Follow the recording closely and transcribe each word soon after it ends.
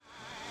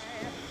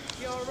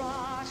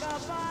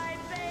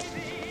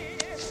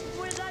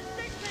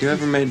You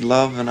ever made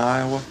love in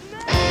Iowa?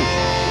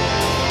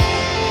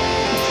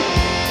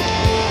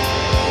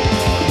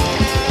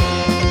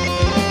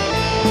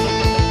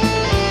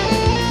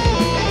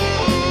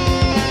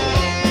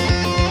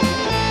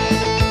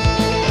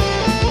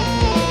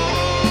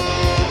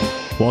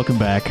 Welcome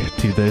back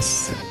to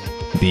this,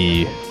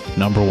 the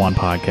number one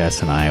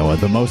podcast in Iowa,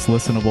 the most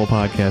listenable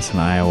podcast in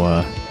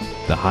Iowa,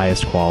 the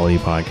highest quality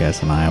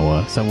podcast in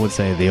Iowa. Some would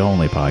say the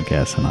only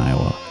podcast in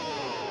Iowa.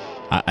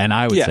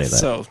 I would say that.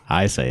 So,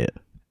 I say it.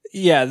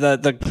 Yeah,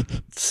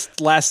 the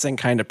last thing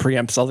kind of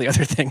preempts all the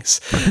other things.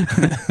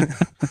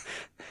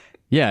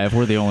 Yeah, if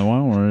we're the only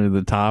one, we're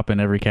the top in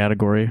every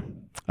category.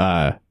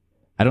 I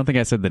don't think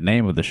I said the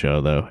name of the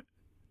show, though.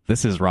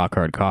 This is Rock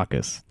Hard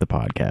Caucus, the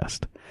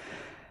podcast.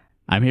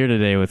 I'm here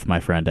today with my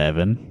friend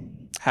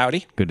Evan.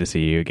 Howdy. Good to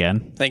see you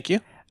again. Thank you.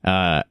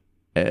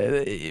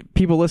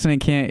 People listening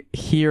can't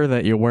hear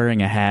that you're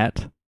wearing a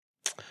hat.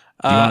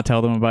 Do you want to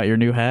tell them about your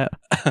new hat?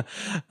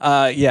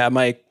 Yeah,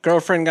 my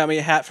girlfriend got me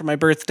a hat for my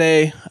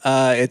birthday.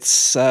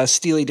 It's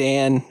Steely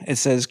Dan. It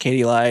says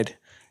Katie Lied.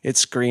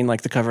 It's green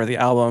like the cover of the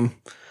album.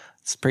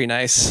 It's pretty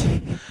nice.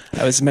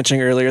 I was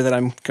mentioning earlier that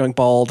I'm going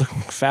bald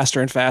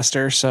faster and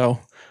faster, so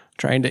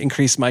trying to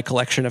increase my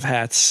collection of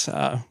hats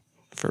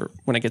for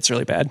when it gets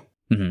really bad.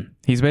 Mm-hmm.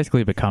 He's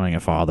basically becoming a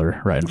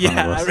father right in front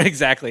of us. Yeah,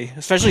 exactly.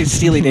 Especially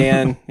Steely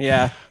Dan.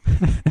 Yeah.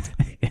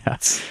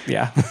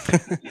 Yeah.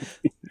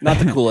 Not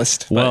the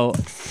coolest. Well,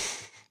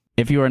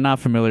 if you are not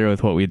familiar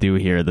with what we do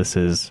here, this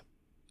is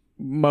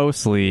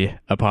mostly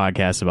a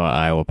podcast about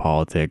Iowa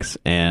politics.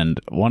 And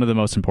one of the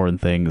most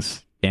important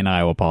things in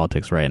Iowa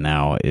politics right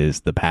now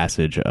is the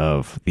passage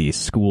of the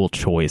school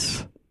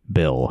choice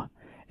bill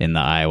in the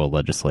Iowa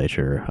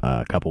legislature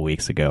a couple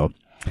weeks ago.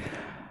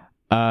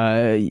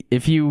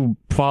 If you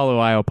follow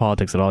Iowa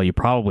politics at all, you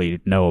probably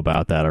know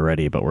about that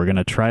already, but we're going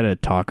to try to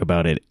talk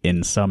about it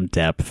in some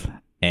depth.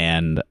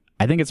 And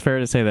I think it's fair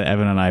to say that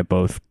Evan and I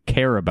both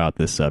care about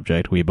this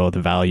subject. We both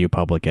value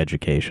public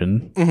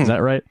education. Mm-hmm. Is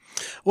that right?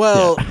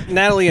 Well, yeah.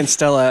 Natalie and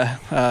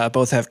Stella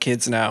both have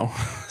kids now,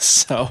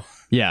 so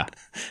yeah,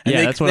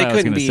 that's what I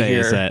was going to say.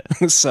 Is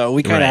that, so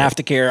we kind of have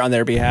to care on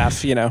their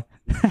behalf, you know.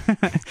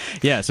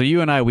 Yeah, so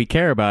you and I, we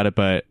care about it,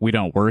 but we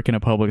don't work in a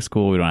public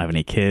school. We don't have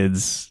any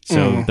kids.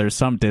 So there's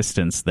some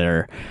distance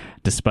there,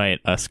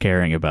 despite us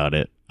caring about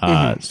it.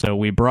 So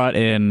we brought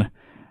in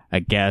a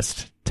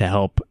guest to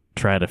help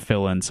try to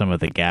fill in some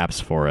of the gaps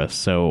for us.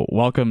 So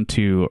welcome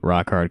to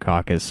Rock Hard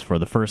Caucus for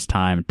the first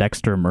time,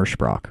 Dexter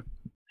Merschbrock.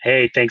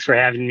 Hey, thanks for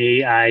having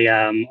me.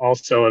 I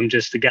also am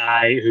just a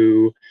guy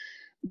who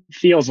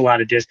feels a lot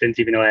of distance,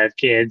 even though I have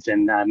kids,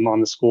 and I'm on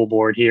the school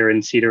board here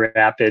in Cedar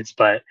Rapids,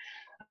 but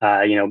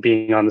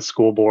being on the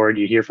school board,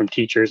 you hear from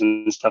teachers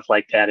and stuff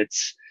like that.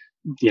 It's,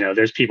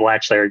 there's people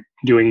actually are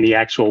doing the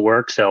actual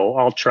work. So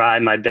I'll try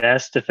my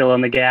best to fill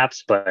in the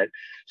gaps, but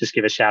just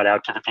give a shout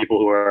out to the people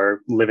who are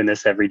living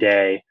this every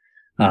day,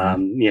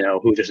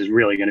 who this is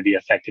really going to be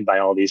affected by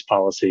all these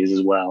policies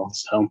as well.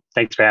 So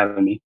thanks for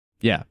having me.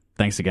 Yeah.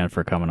 Thanks again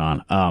for coming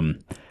on.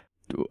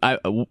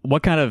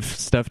 What kind of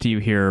stuff do you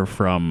hear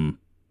from,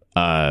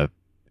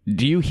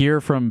 do you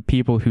hear from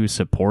people who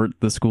support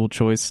the school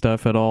choice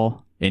stuff at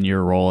all in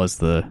your role as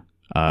the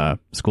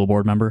school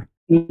board member?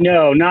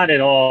 No, not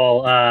at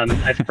all.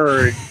 I've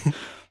heard,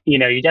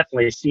 you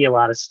definitely see a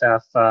lot of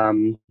stuff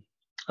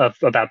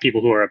about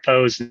people who are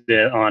opposed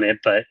on it,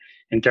 but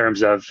in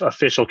terms of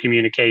official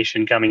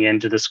communication coming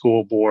into the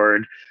school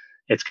board,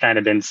 it's kind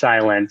of been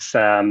silence.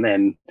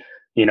 And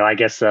I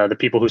guess the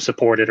people who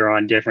support it are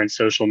on different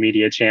social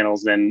media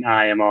channels than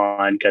I am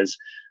on, because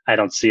I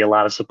don't see a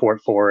lot of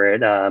support for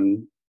it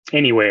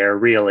anywhere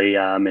really.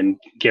 And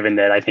given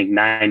that I think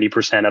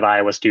 90% of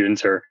Iowa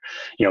students or,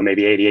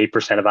 maybe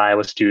 88% of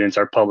Iowa students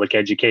are public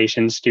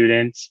education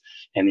students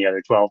and the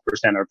other 12%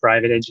 are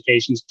private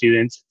education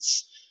students,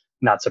 it's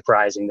not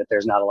surprising that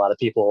there's not a lot of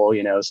people,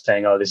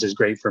 saying, oh, this is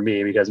great for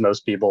me, because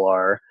most people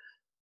are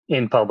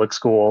in public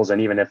schools. And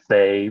even if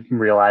they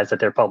realize that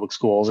their public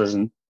schools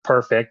isn't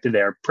perfect,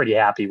 they're pretty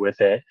happy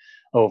with it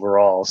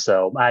overall.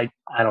 So I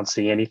don't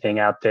see anything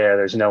out there.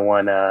 There's no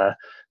one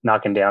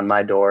knocking down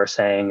my door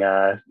saying,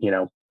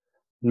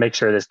 make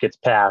sure this gets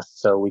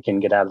passed so we can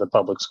get out of the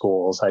public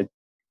schools. I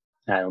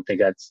don't think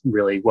that's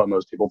really what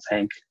most people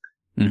think.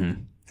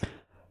 Mm-hmm.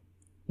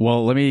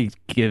 Well, let me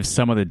give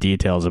some of the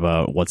details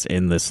about what's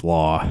in this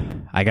law.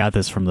 I got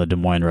this from the Des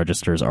Moines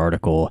Register's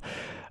article,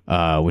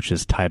 which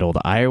is titled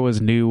 "Iowa's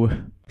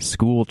New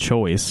School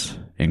Choice,"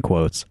 in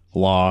quotes,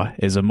 law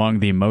is among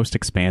the most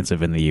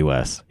expansive in the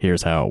U.S.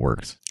 Here's how it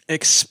works.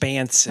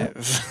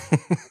 Expansive.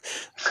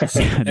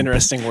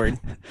 Interesting word.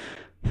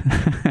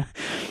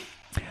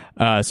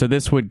 So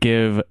this would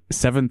give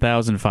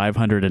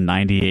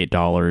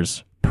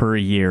 $7,598 per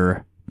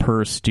year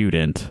per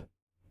student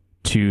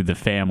to the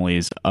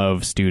families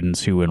of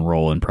students who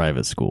enroll in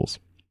private schools.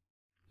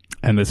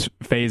 And this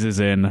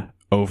phases in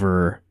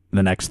over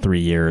the next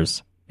 3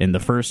 years in the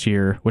first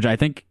year, which I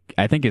think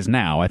is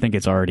now. I think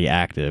it's already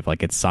active.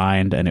 Like it's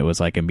signed, and it was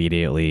like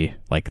immediately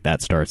like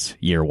that starts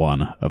year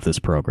one of this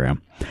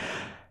program.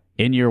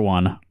 In year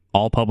one,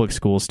 all public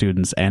school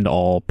students and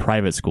all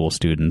private school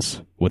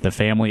students with a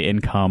family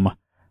income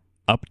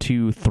up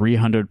to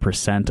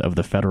 300% of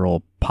the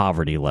federal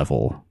poverty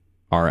level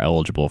are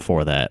eligible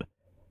for that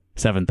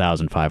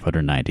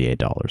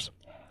 $7,598.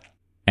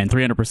 And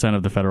 300%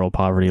 of the federal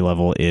poverty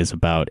level is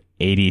about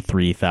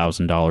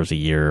 $83,000 a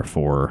year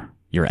for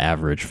your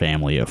average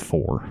family of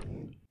four.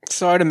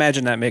 So I'd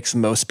imagine that makes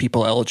most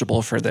people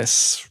eligible for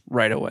this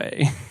right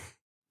away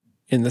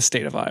in the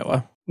state of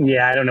Iowa.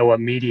 Yeah, I don't know what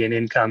median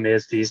income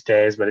is these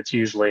days, but it's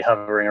usually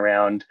hovering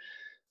around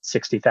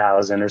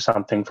 60,000 or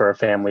something for a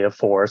family of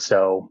four.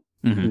 So,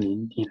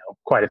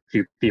 quite a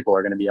few people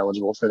are going to be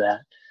eligible for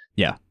that.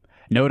 Yeah.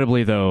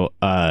 Notably, though,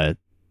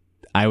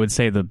 I would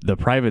say the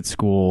private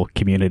school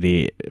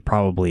community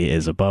probably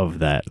is above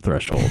that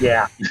threshold.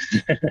 Yeah.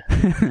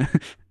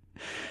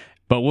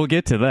 But we'll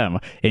get to them.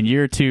 In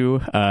year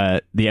two,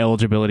 the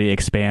eligibility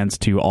expands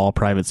to all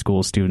private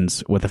school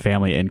students with a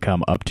family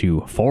income up to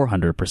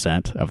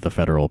 400% of the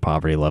federal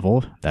poverty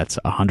level. That's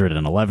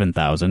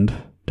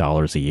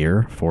 $111,000 a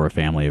year for a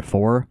family of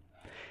four.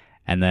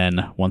 And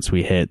then once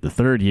we hit the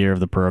third year of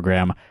the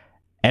program,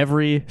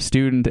 every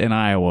student in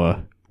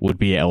Iowa would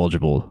be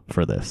eligible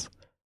for this.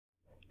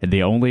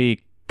 The only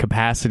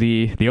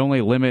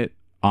limit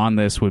on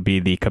this would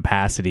be the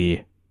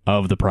capacity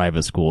of the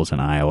private schools in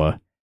Iowa,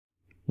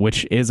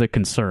 which is a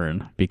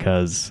concern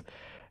because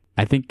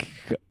I think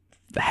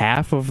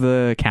half of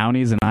the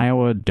counties in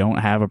Iowa don't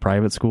have a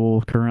private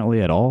school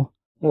currently at all.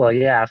 Well,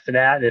 yeah, for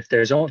that, if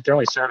they're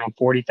only serving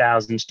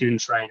 40,000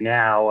 students right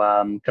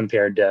now,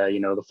 compared to,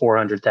 the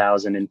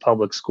 400,000 in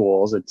public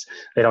schools,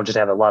 they don't just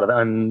have a lot of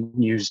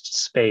unused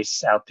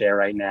space out there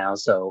right now.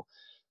 So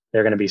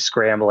they're going to be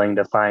scrambling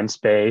to find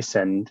space,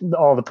 and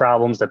all the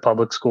problems that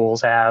public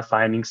schools have,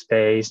 finding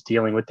space,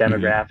 dealing with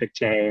demographic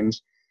change.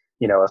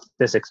 If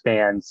this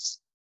expands,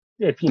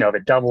 if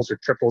it doubles or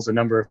triples the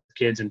number of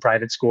kids in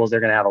private schools, they're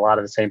going to have a lot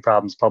of the same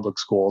problems public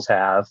schools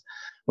have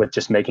with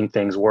just making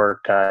things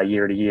work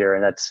year to year.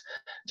 And that's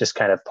just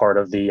kind of part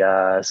of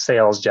the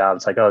sales job.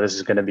 It's like, oh, this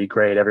is going to be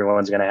great.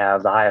 Everyone's going to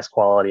have the highest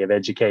quality of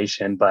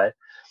education. But,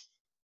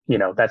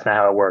 that's not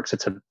how it works.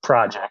 It's a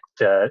project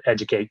to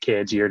educate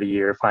kids year to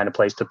year, find a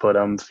place to put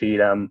them,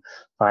 feed them,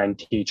 find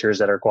teachers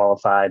that are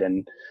qualified.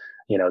 And,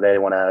 they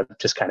want to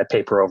just kind of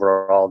paper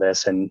over all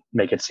this and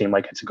make it seem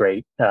like it's a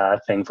great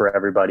thing for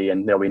everybody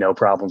and there'll be no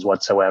problems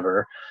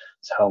whatsoever.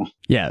 So,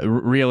 yeah,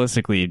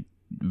 realistically,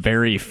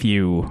 very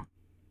few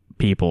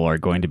people are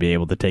going to be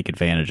able to take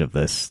advantage of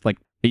this. Like,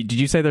 did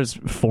you say there's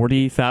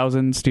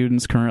 40,000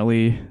 students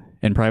currently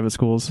in private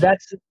schools?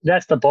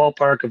 That's the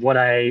ballpark of what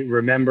I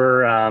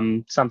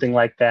remember. Something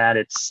like that.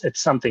 It's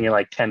something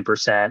like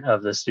 10%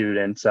 of the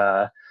students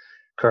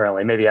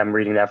currently. Maybe I'm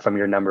reading that from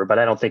your number, but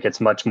I don't think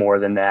it's much more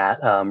than that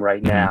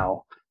right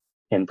now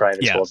in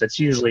private schools. It's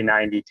usually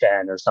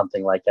 90-10 or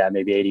something like that,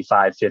 maybe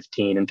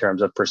 85-15 in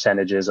terms of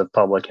percentages of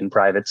public and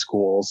private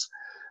schools,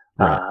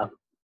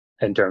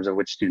 in terms of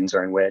which students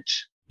are in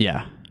which.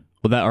 Yeah.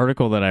 Well, that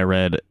article that I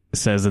read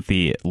says that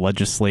the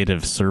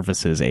Legislative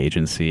Services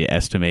Agency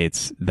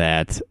estimates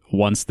that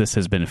once this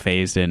has been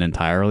phased in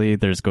entirely,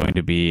 there's going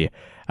to be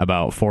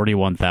about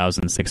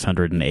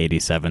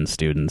 41,687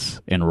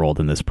 students enrolled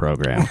in this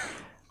program,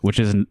 which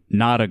is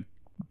not a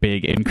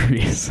big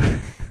increase.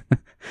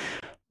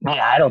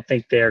 Yeah, I don't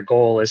think their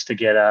goal is to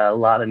get a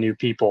lot of new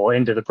people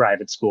into the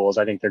private schools.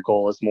 I think their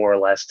goal is more or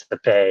less to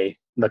pay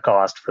the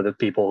cost for the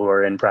people who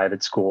are in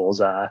private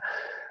schools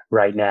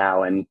right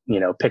now and,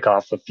 pick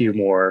off a few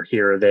more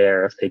here or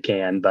there if they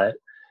can. But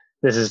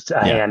this is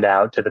a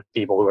handout to the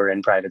people who are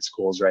in private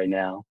schools right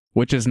now.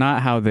 Which is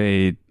not how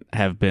they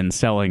have been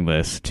selling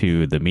this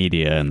to the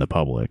media and the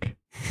public.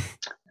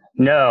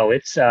 No,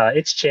 it's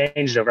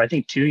changed over. I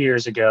think 2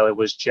 years ago, it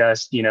was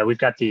just, we've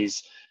got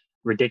these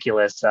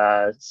ridiculous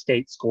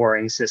state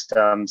scoring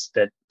systems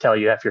that tell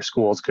you if your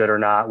school's good or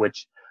not,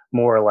 which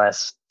more or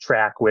less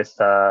track with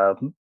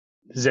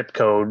zip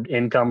code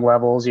income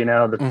levels,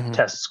 the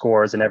test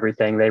scores and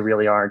everything. They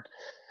really aren't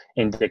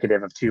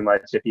indicative of too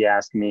much, if you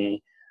ask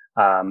me.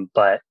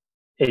 But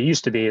it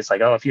used to be, it's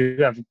like, oh, if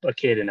you have a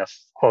kid in a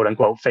quote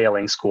unquote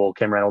failing school,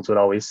 Kim Reynolds would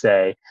always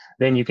say,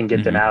 then you can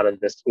get them out of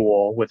the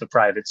school with a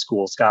private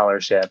school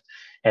scholarship.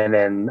 And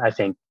then I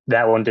think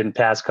that one didn't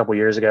pass a couple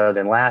years ago.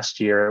 Then last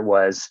year it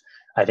was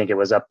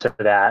up to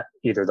that,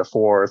 either the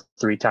 4 or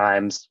 3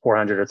 times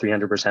 400 or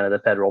 300% of the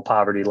federal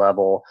poverty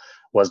level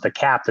was the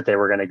cap that they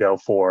were going to go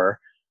for,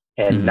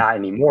 and not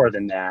any more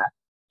than that.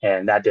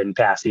 And that didn't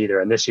pass either.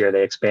 And this year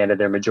they expanded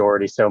their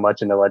majority so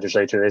much in the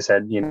legislature. They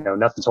said,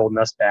 nothing's holding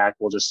us back.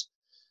 We'll just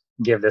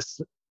give this,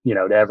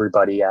 to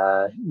everybody,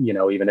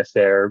 even if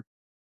their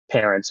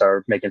parents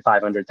are making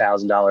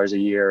 $500,000 a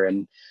year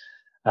and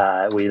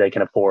they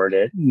can afford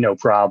it, no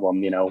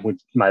problem. We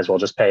might as well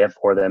just pay it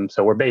for them.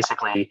 So we're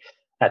basically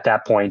at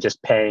that point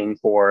just paying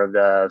for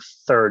the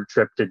third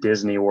trip to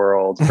Disney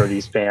World for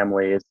these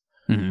families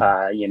in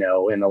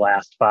the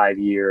last 5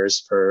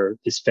 years for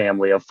this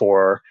family of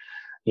four.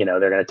 They're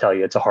going to tell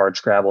you it's a hard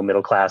scrabble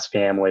middle class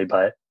family,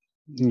 but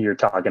you're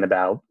talking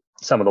about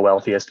some of the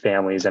wealthiest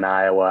families in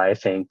Iowa, I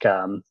think,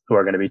 who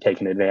are going to be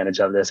taking advantage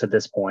of this at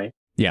this point.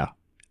 Yeah.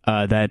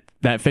 That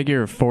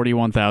figure of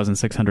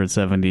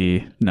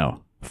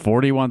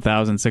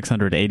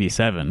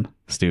 41,687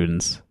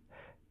 students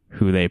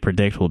who they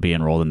predict will be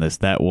enrolled in this,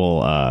 that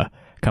will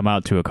come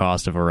out to a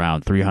cost of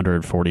around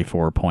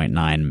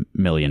 $344.9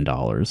 million.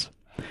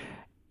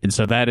 And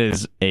so that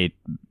is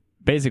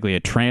basically a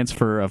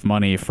transfer of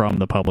money from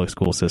the public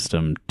school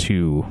system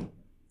to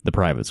the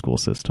private school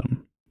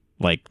system.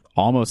 Like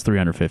almost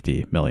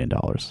 $350 million.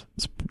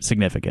 It's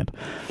significant.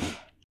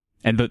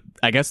 And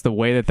I guess the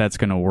way that that's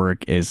going to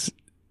work is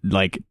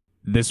like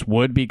this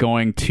would be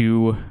going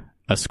to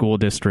a school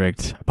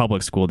district, a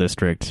public school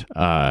district.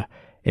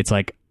 It's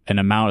like an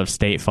amount of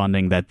state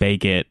funding that they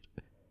get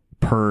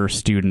per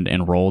student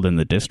enrolled in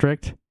the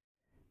district.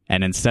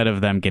 And instead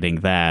of them getting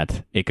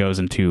that, it goes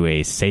into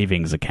a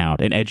savings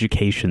account, an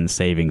education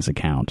savings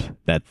account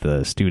that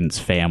the student's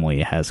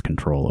family has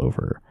control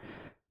over.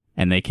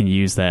 And they can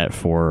use that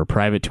for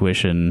private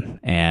tuition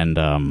and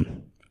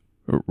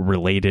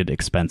related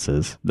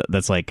expenses.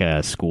 That's like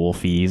school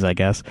fees, I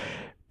guess.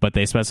 But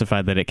they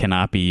specified that it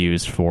cannot be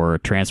used for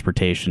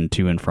transportation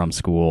to and from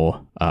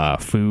school,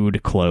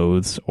 food,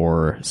 clothes,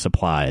 or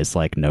supplies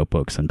like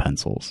notebooks and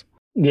pencils.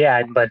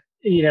 Yeah, but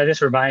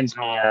this reminds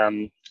me, I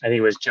think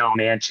it was Joe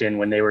Manchin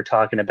when they were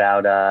talking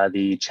about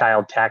the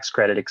child tax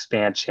credit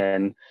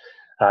expansion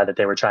that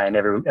they were trying.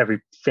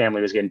 Every family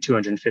was getting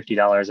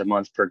 $250 a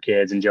month per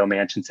kids, and Joe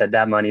Manchin said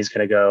that money's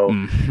going to go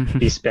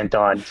be spent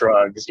on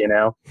drugs.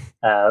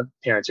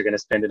 Parents are going to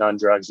spend it on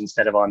drugs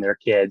instead of on their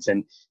kids.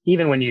 And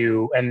even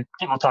and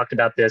people talked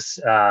about this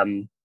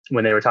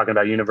when they were talking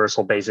about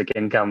universal basic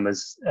income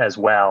as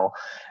well.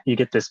 You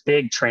get this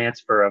big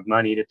transfer of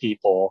money to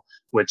people,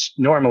 which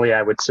normally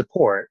I would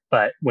support.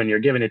 But when you're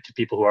giving it to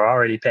people who are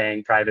already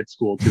paying private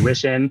school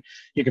tuition,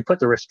 you can put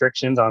the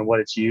restrictions on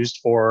what it's used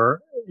for,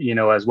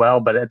 as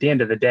well. But at the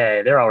end of the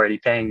day, they're already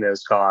paying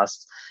those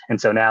costs. And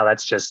so now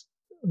that's just,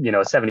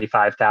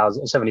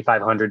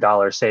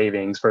 $7,500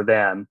 savings for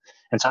them.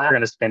 And so they're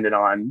going to spend it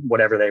on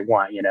whatever they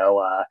want.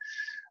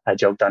 I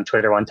joked on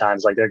Twitter one time,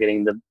 it's like they're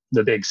getting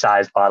the big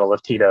size bottle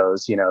of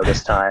Tito's,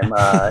 this time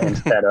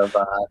instead of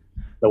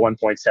the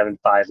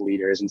 1.75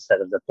 liters instead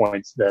of the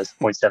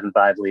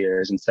 0.75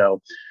 liters. And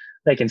so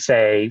they can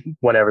say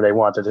whatever they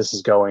want that this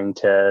is going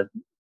to,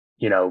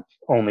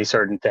 only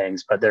certain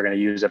things, but they're going to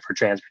use it for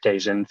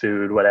transportation,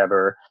 food,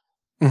 whatever.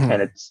 Mm-hmm.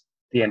 And it's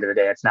the end of the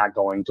day, it's not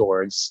going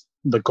towards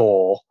the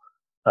goal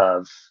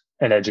of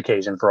an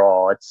education for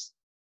all. It's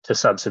to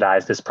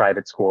subsidize this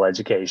private school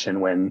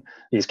education when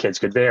these kids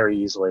could very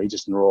easily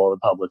just enroll in a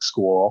public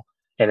school.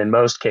 And in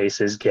most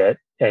cases get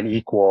an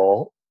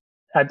equal,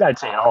 I'd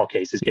say in all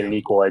cases, get an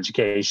equal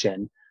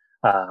education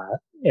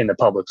in the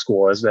public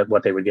school as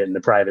what they would get in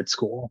the private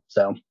school.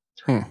 So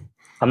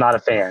I'm not a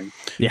fan.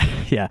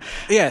 Yeah.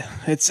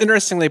 It's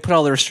interesting. They put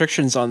all the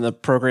restrictions on the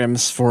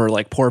programs for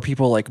like poor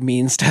people, like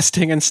means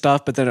testing and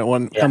stuff. But then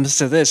when it comes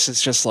to this,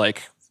 it's just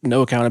like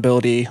no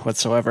accountability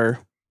whatsoever.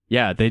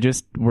 Yeah, they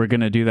just were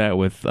going to do that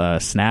with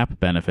SNAP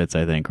benefits,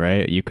 I think,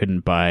 right? You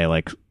couldn't buy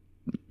like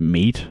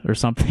meat or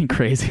something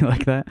crazy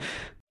like that.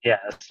 Yeah,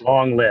 it's a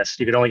long list.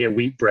 You could only get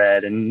wheat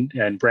bread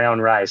and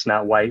brown rice,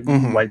 not white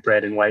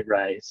bread and white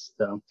rice.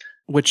 So,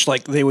 which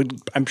like they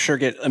would, I'm sure,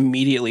 get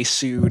immediately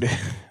sued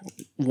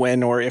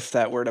when or if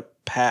that were to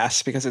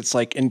pass, because it's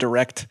like in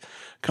direct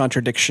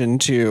contradiction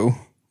to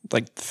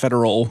like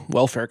federal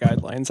welfare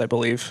guidelines, I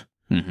believe.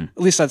 Mm-hmm.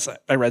 At least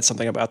I read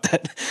something about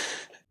that.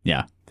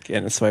 Yeah.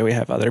 Again, that's why we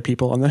have other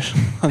people on the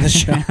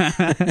show.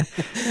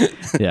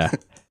 Yeah.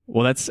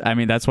 Well,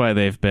 that's why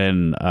they've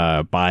been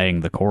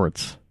buying the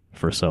courts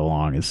for so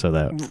long, is so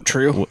that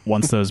true.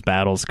 Once those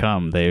battles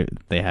come, they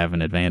have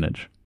an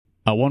advantage.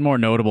 One more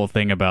notable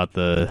thing about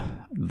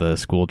the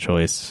school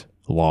choice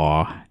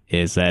law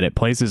is that it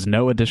places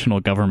no additional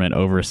government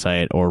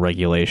oversight or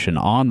regulation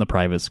on the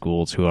private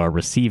schools who are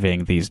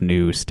receiving these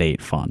new state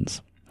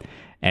funds.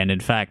 And in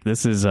fact,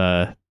 this is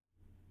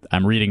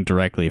I'm reading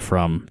directly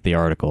from the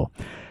article.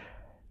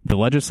 The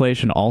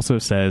legislation also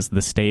says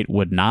the state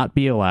would not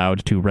be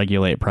allowed to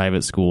regulate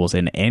private schools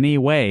in any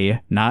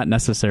way not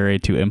necessary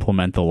to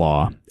implement the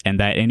law, and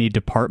that any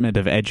Department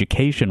of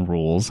Education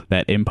rules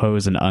that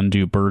impose an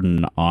undue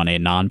burden on a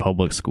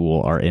non-public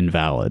school are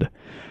invalid.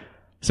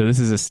 So this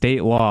is a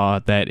state law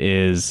that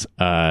is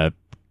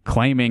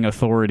claiming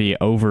authority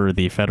over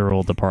the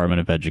federal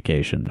Department of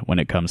Education when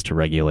it comes to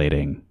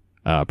regulating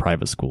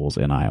private schools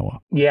in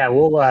Iowa. Yeah,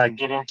 we'll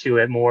get into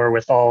it more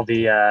with all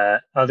the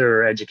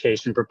other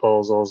education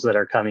proposals that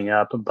are coming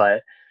up,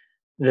 but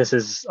this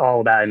is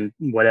all about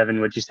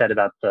what you said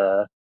about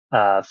the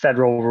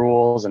federal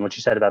rules and what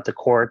you said about the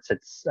courts.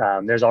 It's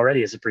there's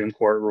already a Supreme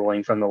Court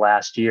ruling from the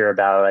last year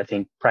about, I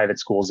think, private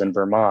schools in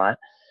Vermont,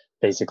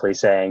 basically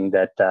saying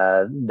that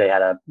they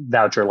had a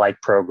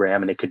voucher-like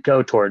program and it could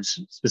go towards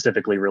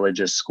specifically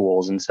religious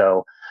schools. And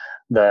so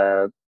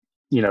the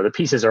the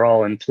pieces are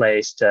all in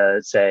place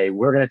to say,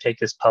 we're going to take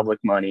this public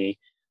money,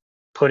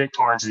 put it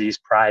towards these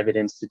private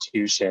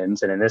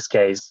institutions, and in this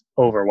case,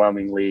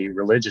 overwhelmingly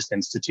religious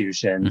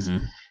institutions,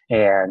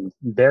 and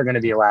they're going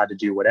to be allowed to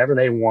do whatever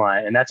they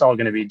want. And that's all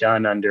going to be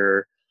done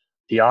under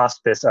the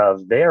auspice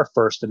of their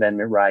First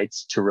Amendment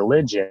rights to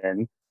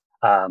religion,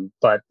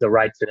 but the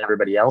rights that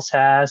everybody else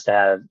has to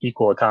have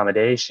equal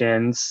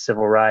accommodations,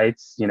 civil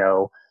rights,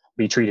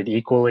 be treated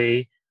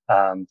equally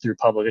through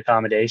public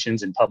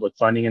accommodations and public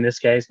funding in this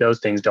case, those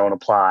things don't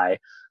apply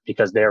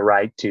because their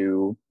right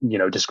to,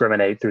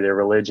 discriminate through their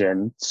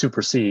religion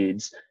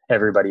supersedes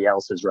everybody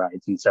else's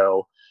rights. And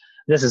so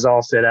this is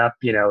all set up,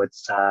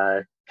 it's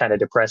kind of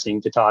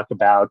depressing to talk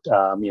about.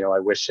 I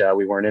wish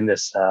we weren't in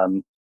this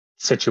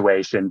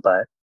situation,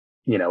 but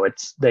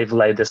they've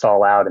laid this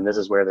all out and this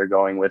is where they're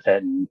going with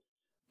it. And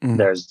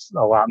there's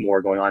a lot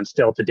more going on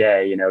still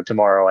today.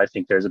 Tomorrow, I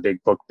think there's a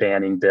big book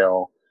banning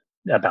bill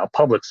about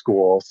public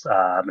schools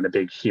and a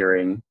big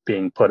hearing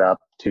being put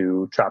up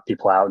to trot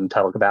people out and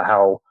talk about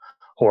how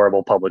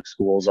horrible public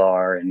schools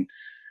are and,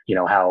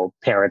 how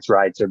parents'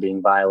 rights are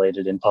being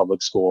violated in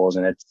public schools.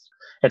 And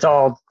it's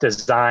all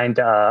designed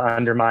to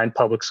undermine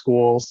public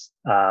schools.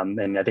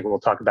 And I think we'll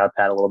talk about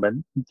that a little bit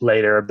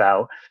later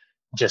about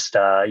just,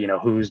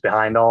 who's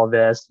behind all of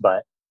this,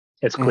 but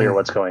it's clear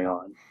what's going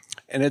on.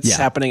 And it's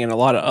happening in a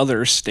lot of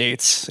other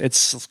states.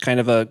 It's kind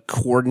of a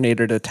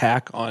coordinated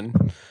attack on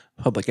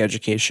public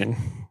education.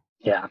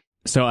 Yeah.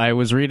 So I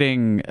was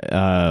reading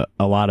a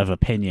lot of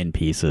opinion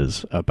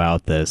pieces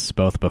about this,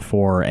 both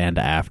before and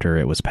after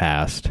it was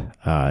passed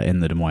in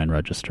the Des Moines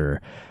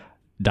Register.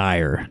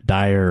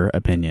 Dire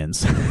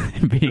opinions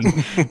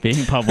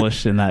being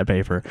published in that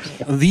paper.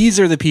 These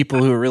are the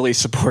people who really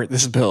support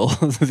this bill.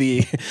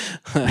 The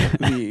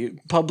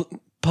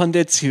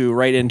pundits who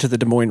write into the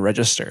Des Moines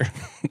Register.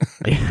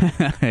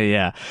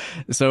 Yeah.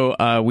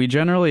 So we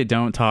generally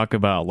don't talk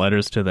about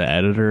letters to the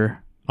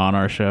editor on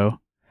our show.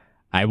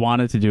 I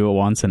wanted to do it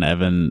once, and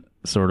Evan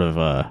sort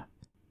of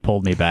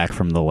pulled me back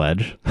from the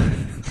ledge.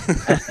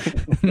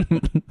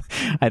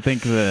 I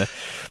think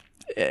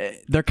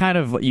they're kind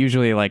of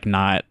usually like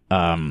not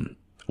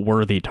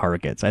worthy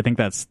targets. I think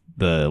that's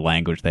the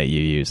language that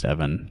you used,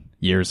 Evan,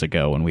 years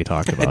ago when we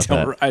talked about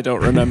that. I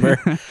don't remember.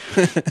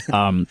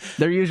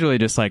 They're usually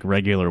just like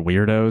regular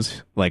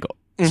weirdos, like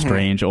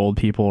strange old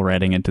people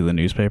writing into the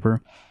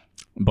newspaper.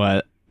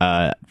 But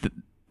I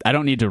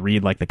don't need to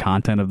read like the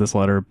content of this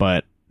letter,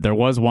 but there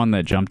was one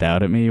that jumped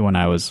out at me when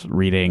I was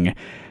reading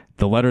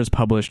the letters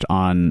published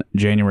on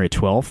January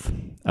 12th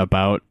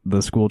about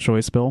the school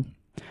choice bill.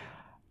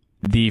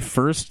 The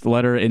first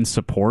letter in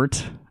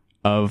support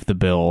of the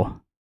bill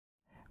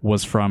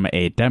was from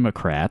a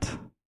Democrat,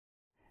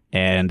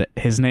 and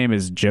his name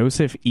is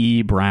Joseph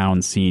E.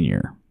 Brown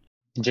Sr.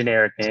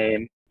 Generic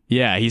name.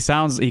 Yeah,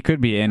 he could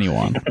be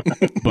anyone.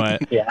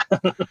 But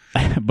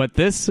but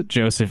this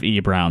Joseph E.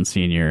 Brown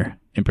Sr.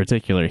 in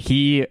particular,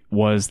 he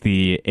was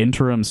the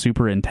interim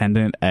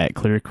superintendent at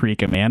Clear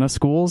Creek Amana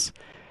Schools,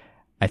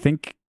 I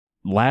think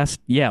last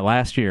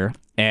year.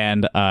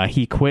 And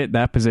he quit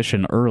that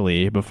position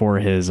early before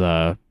his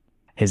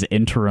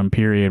interim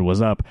period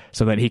was up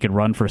so that he could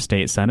run for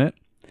state senate.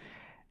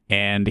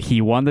 And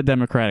he won the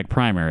Democratic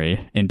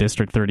primary in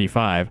District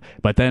 35,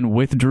 but then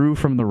withdrew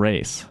from the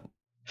race.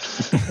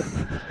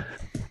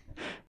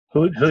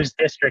 Whose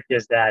district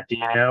is that? Do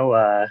you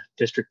know?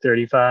 District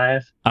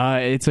 35?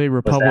 It's a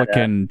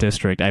Republican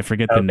district. I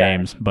forget the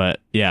names, but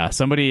yeah,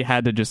 somebody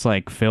had to just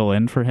like fill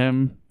in for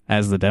him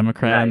as the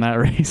Democrat in that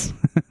race.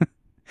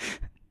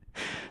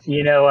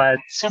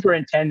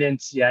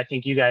 Superintendents, I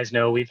think you guys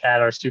know we've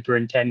had our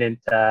superintendent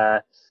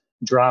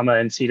drama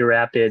in Cedar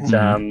Rapids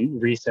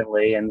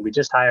recently, and we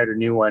just hired a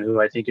new one who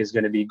I think is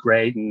going to be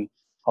great, and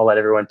I'll let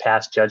everyone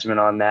pass judgment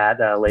on that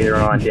later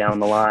on down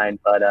the line.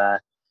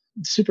 But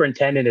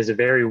superintendent is a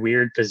very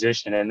weird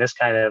position, and this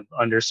kind of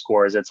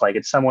underscores it's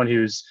someone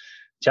whose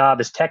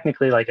job is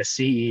technically like a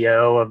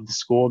CEO of the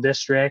school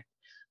district,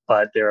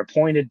 but they're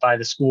appointed by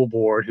the school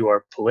board who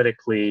are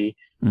politically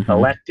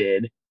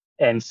elected.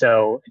 And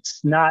so it's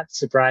not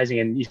surprising.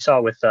 And you saw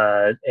it with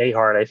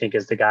Ahart, I think,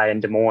 is the guy in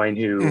Des Moines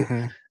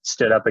who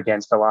stood up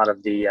against a lot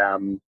of the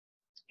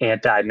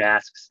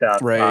anti-mask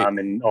stuff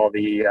and all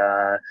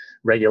the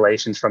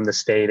regulations from the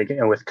state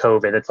with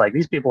COVID. It's like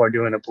these people are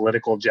doing a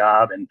political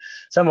job, and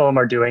some of them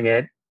are doing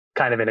it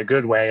kind of in a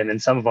good way. And then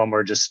some of them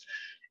are just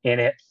in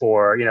it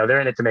for,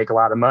 they're in it to make a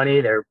lot of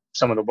money. They're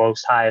some of the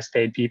most highest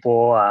paid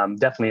people,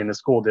 definitely in the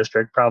school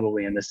district,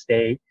 probably in the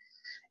state.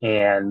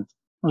 And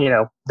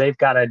they've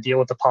got to deal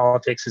with the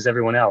politics as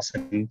everyone else.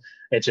 And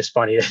it's just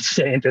funny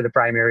to enter the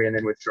primary and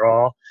then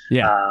withdraw.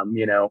 Yeah.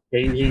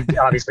 He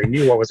obviously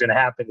knew what was going to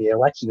happen in the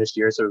election this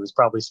year, so it was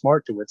probably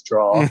smart to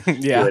withdraw.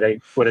 He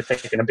would have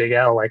taken a big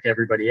L like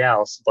everybody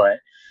else. But,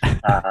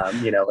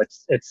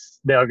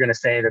 they're going to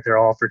say that they're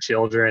all for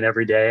children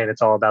every day and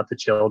it's all about the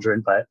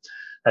children. But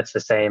that's the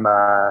same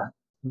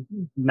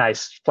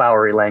nice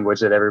flowery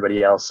language that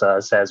everybody else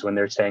says when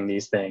they're saying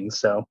these things.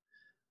 So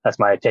that's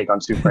my take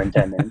on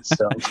superintendents.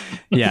 So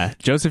yeah,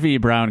 Joseph E.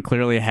 Brown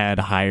clearly had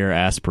higher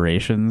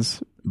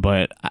aspirations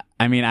but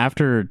I mean,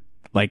 after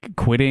like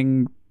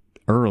quitting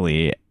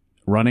early,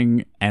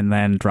 running, and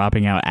then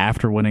dropping out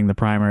after winning the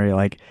primary,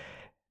 like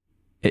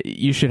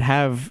you should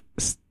have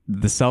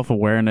the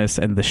self-awareness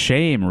and the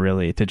shame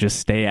really to just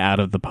stay out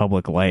of the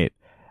public light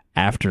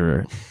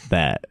after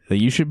that.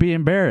 You should be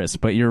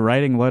embarrassed, but you're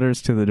writing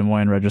letters to the Des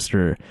Moines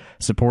Register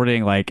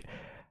supporting like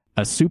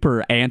a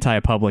super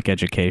anti-public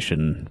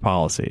education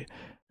policy.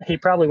 He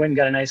probably went and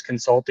got a nice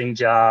consulting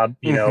job,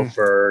 you know,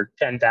 for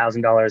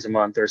 $10,000 a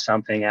month or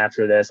something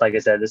after this. Like I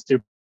said, the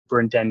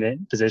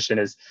superintendent position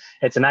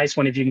it's a nice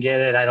one if you can get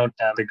it. I don't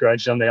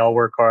begrudge them. They all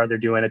work hard. They're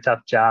doing a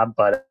tough job,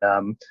 but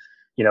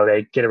you know,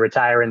 they get to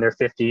retire in their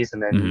 50s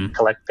and then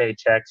collect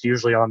paychecks,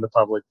 usually on the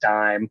public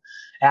dime.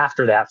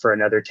 After that, for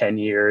another 10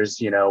 years,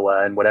 you know,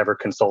 and whatever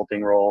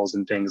consulting roles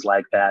and things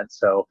like that.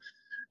 So,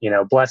 you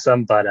know, bless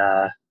them, but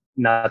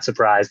not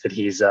surprised that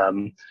he's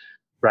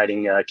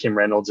writing Kim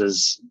Reynolds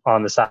is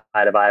on the side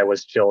of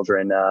Iowa's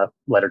children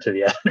letter to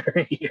the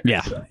editor.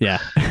 Yeah.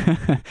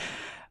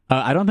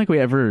 I don't think we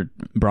ever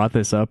brought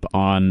this up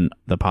on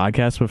the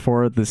podcast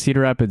before. The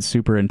Cedar Rapids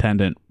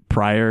superintendent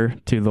prior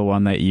to the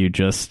one that you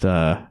just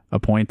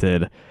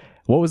appointed,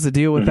 what was the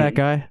deal with that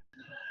guy?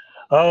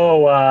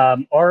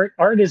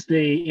 Art is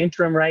the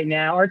interim right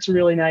now. Art's a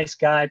really nice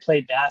guy,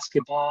 played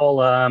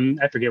basketball.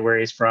 I forget where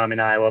he's from in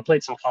Iowa,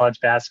 played some college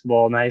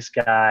basketball, nice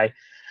guy.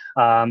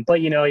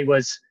 But, you know, he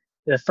was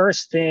the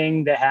first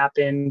thing that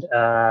happened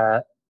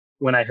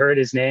when I heard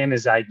his name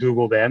is I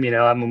Googled him. You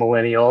know, I'm a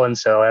millennial, and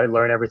so I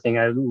learn everything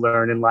I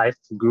learn in life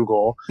from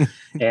Google.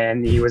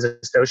 And he was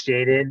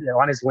associated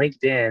on his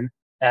LinkedIn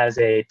as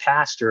a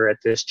pastor at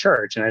this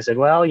church. And I said,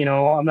 well, you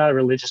know, I'm not a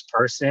religious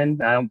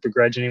person. I don't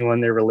begrudge anyone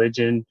their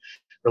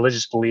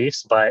religious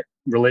beliefs, but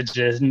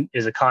religion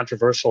is a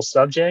controversial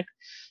subject.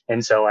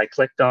 And so I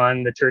clicked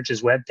on the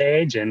church's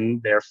webpage,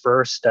 and their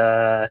first,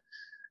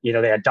 you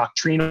know, they had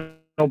doctrinal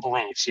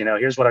beliefs. You know,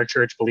 here's what our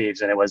church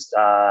believes. And it was,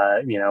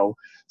 you know,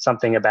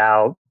 something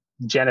about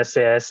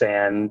Genesis,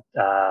 and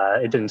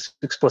it didn't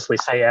explicitly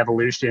say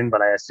evolution,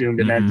 but I assumed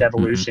it meant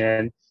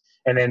evolution.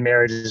 And then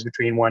marriages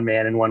between one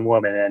man and one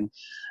woman. And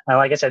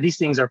like I said, these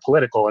things are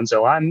political. And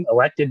so I'm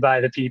elected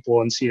by the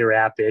people in Cedar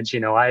Rapids. You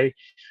know, I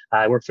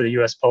work for the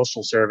U.S.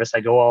 Postal Service.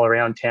 I go all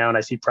around town. I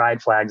see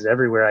pride flags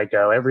everywhere I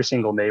go, every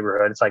single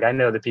neighborhood. It's like, I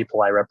know the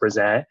people I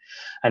represent.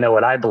 I know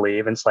what I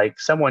believe. And it's like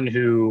someone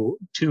who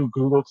 2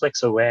 Google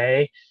clicks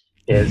away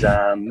is,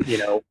 you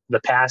know,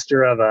 the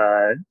pastor of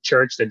a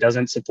church that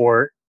doesn't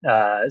support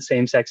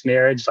same-sex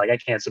marriage. Like, I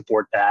can't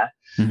support that.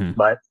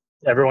 But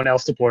everyone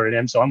else supported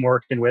him, so I'm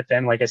working with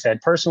him. Like I said,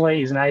 personally,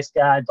 he's a nice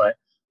guy, but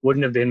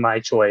wouldn't have been my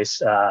choice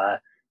to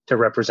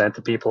represent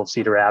the people of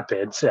Cedar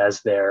Rapids as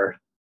their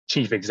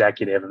chief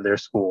executive of their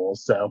school.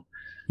 So,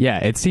 yeah,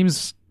 it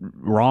seems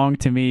wrong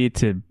to me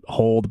to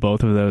hold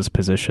both of those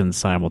positions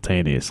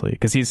simultaneously,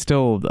 because he's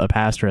still a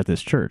pastor at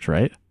this church,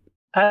 right?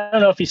 I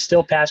don't know if he's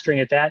still pastoring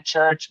at that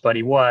church, but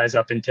he was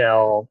up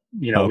until,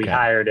 you know, we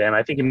hired him.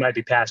 I think he might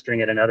be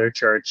pastoring at another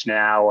church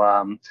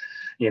now,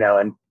 you know,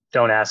 and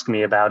don't ask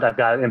me about, I've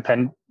got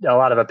a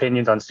lot of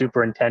opinions on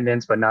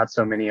superintendents, but not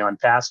so many on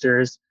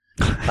pastors.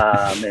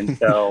 And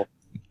so,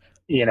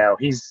 you know,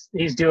 he's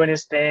doing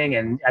his thing,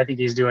 and I think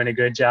he's doing a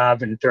good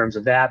job in terms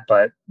of that.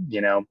 But,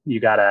 you know,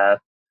 you got to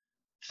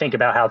think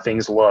about how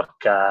things look.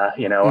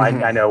 You know,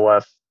 I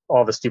know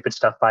all the stupid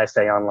stuff I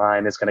say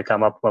online is going to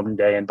come up one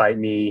day and bite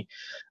me,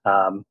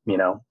 you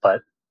know,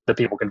 but the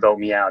people can vote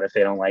me out if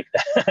they don't like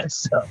that.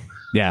 So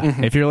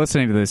yeah, if you're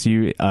listening to this,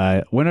 you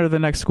when are the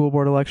next school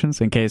board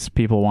elections, in case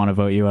people want to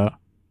vote you out?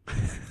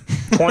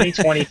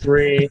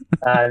 2023.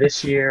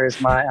 This year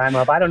is I'm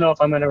up. I don't know if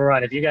I'm going to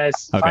run. If you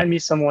guys find me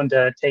someone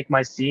to take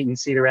my seat in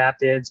Cedar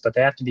Rapids, but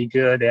they have to be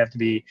good. They have to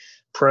be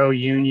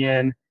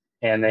pro-union,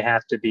 and they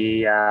have to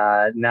be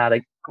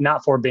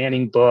not for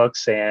banning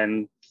books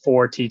and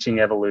for teaching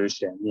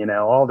evolution. You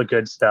know, all the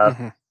good stuff.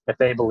 If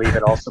they believe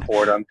it, I'll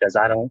support them, because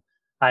I don't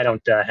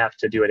have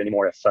to do it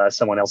anymore if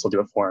someone else will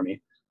do it for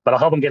me. But I'll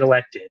help them get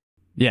elected.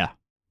 Yeah.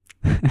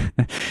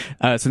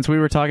 Since we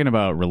were talking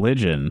about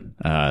religion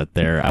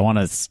there, I want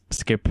to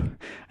skip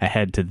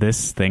ahead to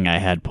this thing I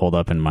had pulled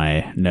up in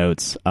my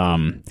notes.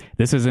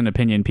 This is an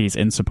opinion piece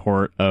in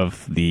support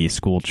of the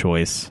school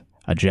choice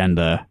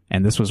agenda,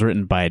 and this was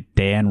written by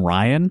Dan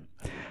Ryan.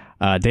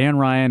 Dan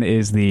Ryan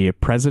is the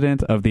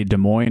president of the Des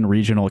Moines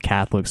Regional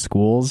Catholic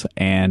Schools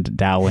and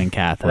Dowling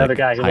Catholic Another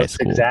guy who High looks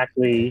School.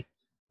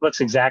 Looks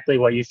exactly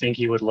what you think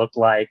he would look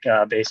like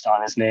based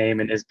on his name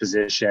and his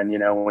position, you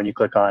know, when you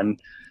click on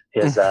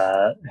his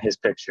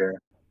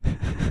picture.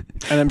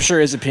 And I'm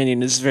sure his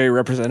opinion is very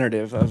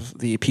representative of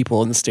the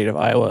people in the state of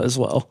Iowa as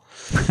well.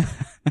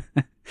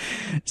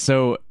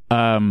 So,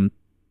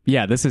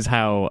 yeah, this is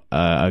how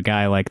a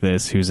guy like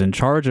this, who's in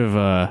charge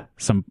of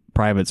some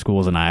private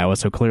schools in Iowa,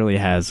 so clearly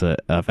has a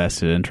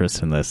vested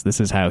interest in this. This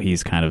is how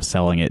he's kind of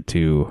selling it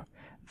to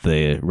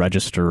the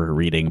register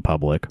reading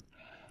public.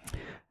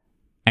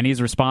 And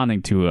he's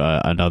responding to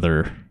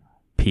another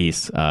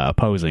piece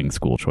opposing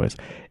school choice.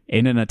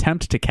 In an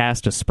attempt to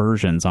cast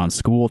aspersions on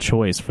school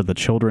choice for the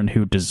children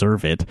who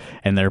deserve it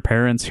and their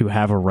parents who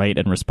have a right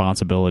and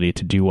responsibility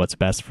to do what's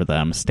best for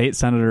them, State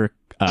Senator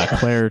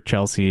Claire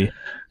Chelsea,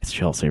 it's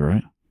Chelsea,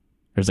 right?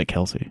 Or is it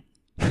Kelsey?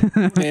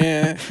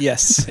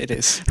 Yes, it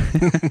is.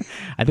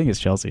 I think it's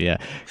Chelsea, yeah.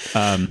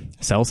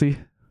 Chelsea?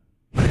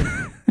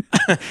 The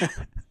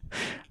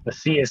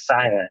C is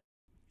silent.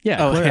 Yeah,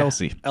 Claire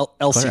Elsie. Elsie.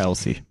 Claire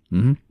Elsie.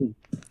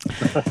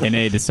 Mm-hmm. In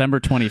a December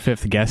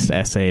 25th guest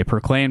essay,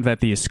 proclaimed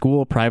that the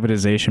school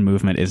privatization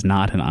movement is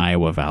not an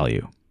Iowa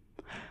value.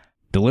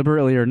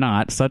 Deliberately or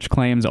not, such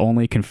claims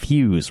only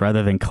confuse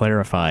rather than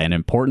clarify an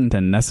important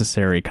and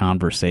necessary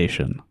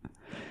conversation.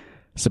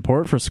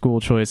 Support for school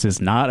choice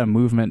is not a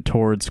movement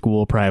toward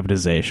school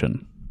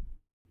privatization.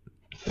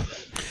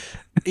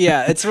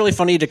 Yeah, it's really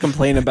funny to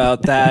complain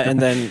about that and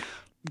then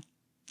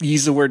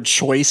use the word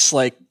choice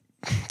like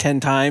 10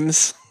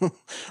 times.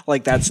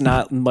 Like that's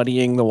not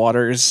muddying the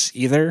waters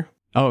either.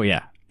 Oh,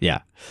 yeah.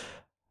 Yeah.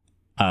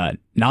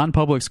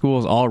 Non-public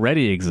schools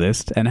already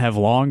exist and have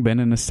long been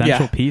an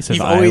essential piece of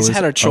Iowa's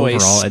had a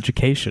choice. Overall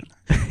education.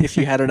 If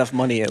you had enough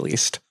money, at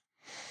least.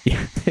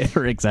 Yeah,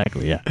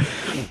 exactly, yeah.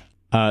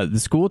 The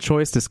school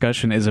choice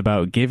discussion is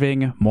about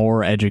giving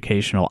more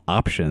educational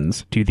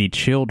options to the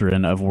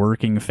children of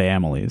working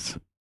families.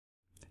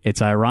 It's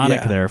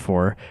ironic,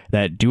 therefore,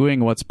 that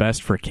doing what's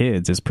best for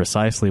kids is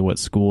precisely what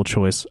school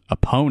choice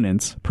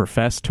opponents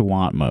profess to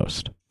want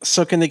most.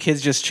 So can the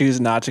kids just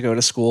choose not to go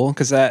to school?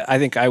 Because I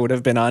think I would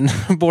have been on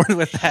board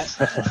with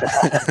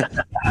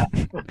that.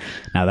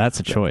 Now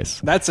that's a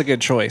choice. That's a good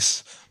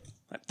choice.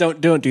 Don't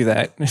do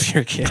that if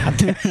you're a kid out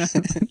there.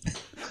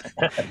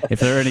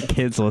 If there are any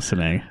kids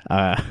listening,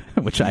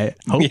 which I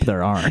hope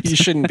there aren't. You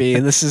shouldn't be.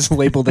 This is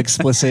labeled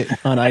explicit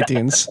on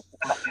iTunes.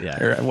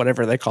 Yeah. Or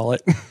whatever they call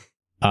it.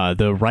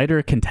 The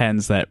writer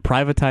contends that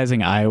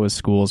privatizing Iowa's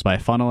schools by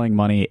funneling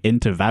money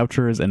into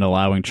vouchers and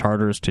allowing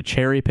charters to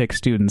cherry-pick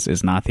students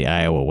is not the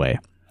Iowa way.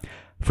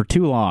 For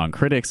too long,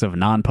 critics of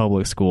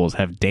non-public schools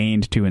have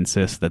deigned to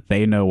insist that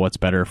they know what's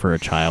better for a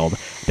child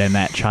than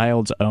that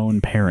child's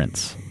own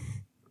parents.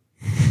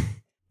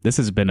 This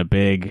has been a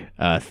big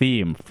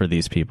theme for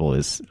these people,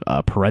 is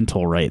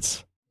parental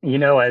rights. You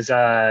know, as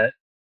a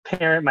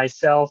parent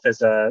myself,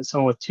 as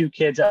someone with two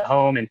kids at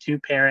home and two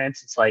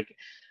parents, it's like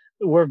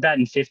we're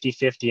betting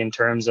 50-50 in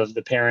terms of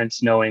the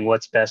parents knowing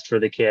what's best for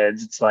the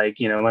kids. It's like,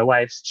 you know, my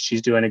wife,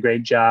 she's doing a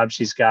great job.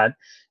 She's got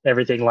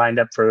everything lined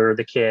up for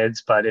the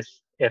kids. But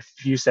if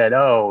you said,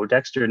 oh,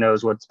 Dexter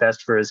knows what's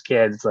best for his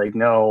kids, it's like,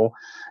 no,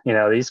 you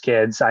know, these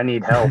kids, I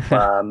need help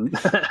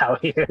out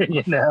here,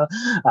 you know,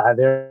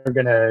 they're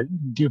going to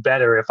do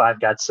better if I've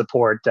got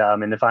support.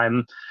 And if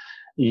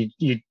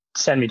you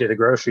send me to the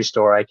grocery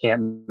store, I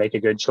can't make a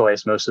good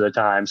choice most of the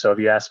time. So if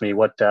you ask me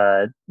what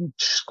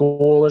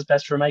school is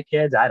best for my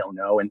kids, I don't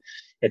know. And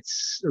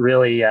it's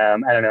really, I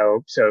don't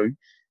know. So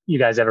you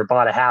guys ever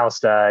bought a house?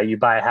 You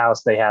buy a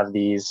house, they have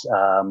these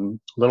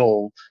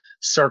little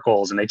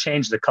circles, and they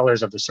change the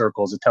colors of the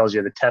circles. It tells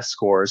you the test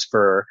scores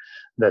for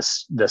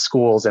the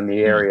schools in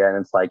the area.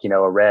 And it's like, you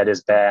know, a red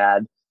is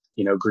bad,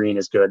 you know, green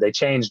is good. They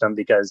changed them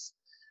because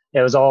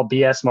it was all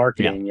BS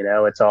marketing. You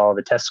know, it's all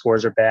the test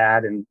scores are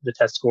bad, and the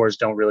test scores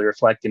don't really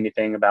reflect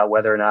anything about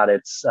whether or not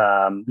it's,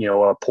 you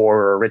know, a poor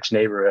or a rich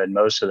neighborhood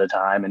most of the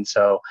time. And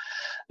so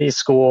these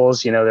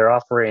schools, you know, they're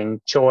offering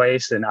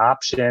choice and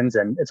options,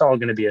 and it's all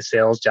going to be a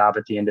sales job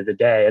at the end of the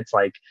day. It's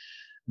like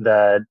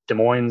the Des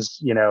Moines,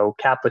 you know,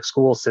 Catholic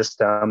school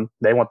system,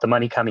 they want the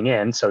money coming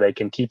in so they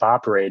can keep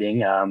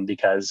operating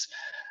because,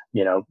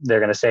 you know, they're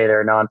going to say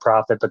they're a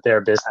nonprofit, but they're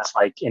a business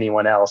like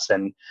anyone else.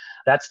 And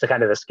that's the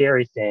kind of the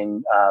scary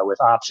thing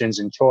with options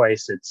and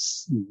choice.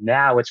 It's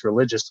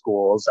religious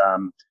schools.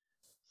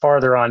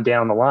 Farther on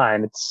down the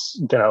line,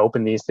 it's going to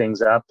open these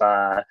things up.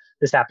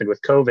 This happened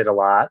with COVID a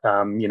lot,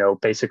 you know,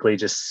 basically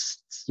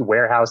just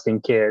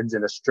warehousing kids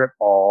in a strip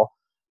mall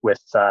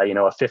with, you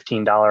know, a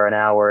 $15 an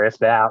hour, if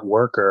that,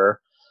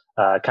 worker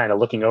kind of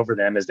looking over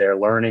them as they're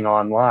learning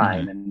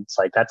online. And it's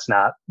like, that's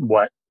not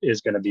what is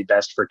going to be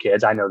best for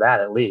kids. I know that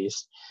at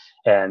least.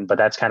 But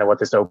that's kind of what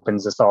this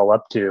opens us all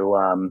up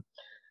to.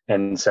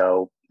 And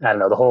so, I don't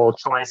know, the whole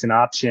choice and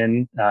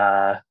option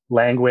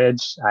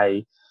language,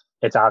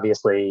 it's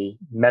obviously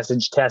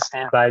message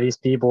tested by these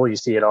people. You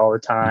see it all the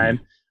time.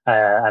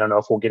 I don't know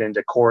if we'll get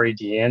into Corey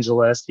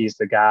DeAngelis. He's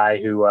the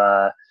guy who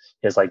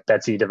is like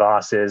Betsy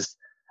DeVos's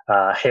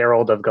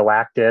Herald of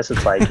Galactus.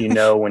 It's like, you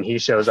know, when he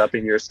shows up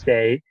in your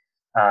state,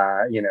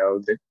 you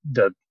know,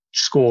 the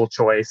school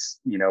choice,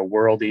 you know,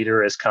 world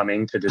eater is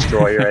coming to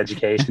destroy your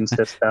education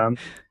system.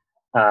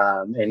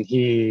 And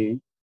he,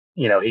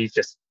 you know, he's,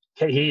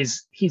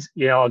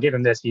 you know, I'll give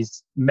him this,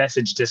 he's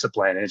message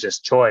discipline, and it's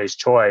just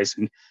choice.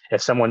 And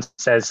if someone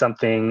says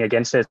something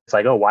against it, it's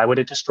like, oh, why would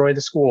it destroy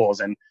the schools?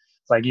 And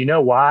it's like, you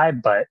know why,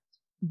 but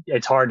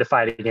it's hard to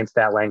fight against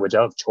that language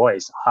of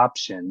choice,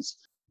 options.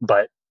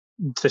 But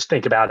just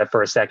think about it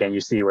for a second,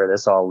 you see where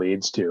this all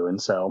leads to.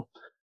 And so,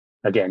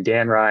 again,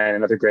 Dan Ryan,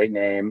 another great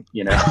name,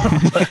 you know.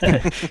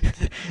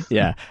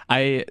 Yeah.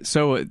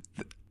 So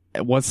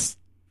what's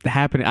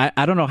happening.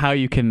 I don't know how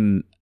you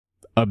can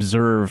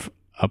observe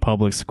a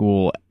public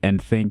school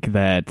and think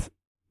that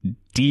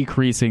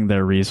decreasing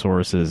their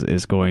resources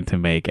is going to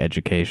make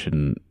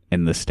education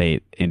in the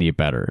state any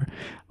better.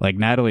 Like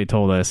Natalie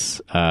told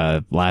us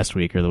last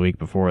week or the week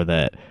before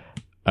that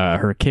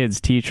her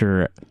kid's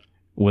teacher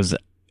was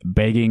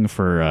begging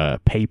for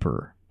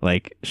paper.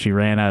 Like she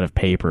ran out of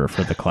paper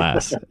for the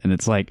class. And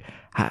it's like,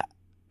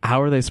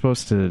 how are they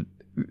supposed to...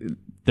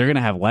 They're going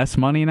to have less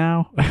money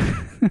now?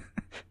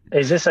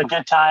 Is this a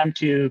good time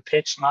to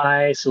pitch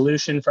my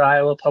solution for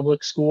Iowa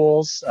public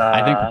schools?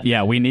 I think,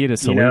 yeah, we need a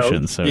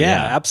solution.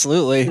 Yeah,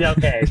 absolutely.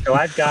 Okay, so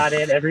I've got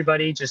it.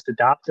 Everybody just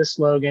adopt the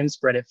slogan,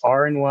 spread it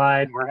far and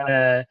wide. We're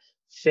gonna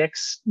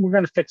fix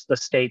the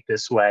state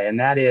this way. And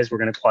that is, we're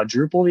going to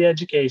quadruple the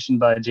education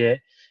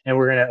budget, and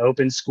we're going to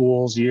open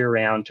schools year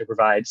round to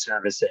provide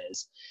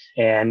services.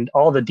 And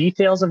all the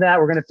details of that,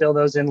 we're going to fill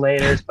those in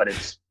later, but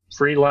it's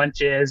free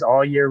lunches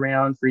all year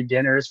round, free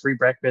dinners, free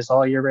breakfast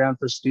all year round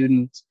for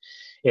students.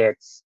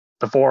 It's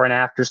before and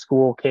after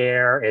school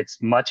care.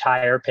 It's much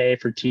higher pay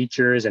for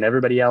teachers and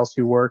everybody else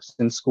who works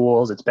in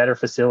schools. It's better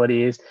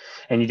facilities.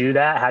 And you do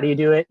that. How do you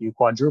do it? You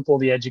quadruple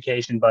the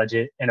education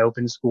budget and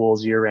open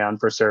schools year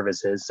round for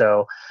services.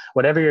 So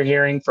whatever you're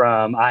hearing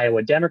from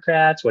Iowa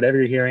Democrats, whatever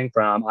you're hearing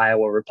from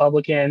Iowa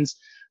Republicans,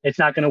 it's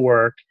not going to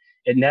work.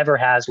 It never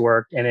has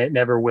worked, and it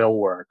never will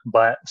work.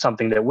 But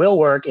something that will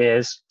work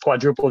is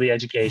quadruple the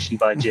education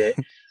budget,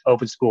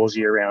 open schools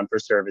year round for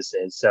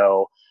services.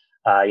 So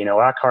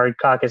Rock Hard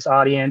Caucus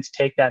audience,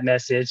 take that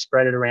message,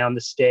 spread it around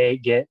the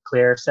state, get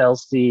Claire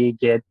Celsey,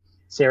 get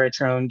Sarah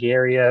Trone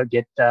Garia,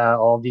 get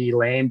all the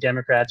lame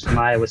Democrats from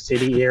Iowa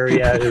City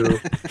area who,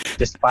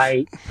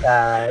 despite,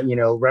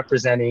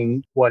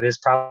 representing what is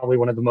probably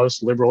one of the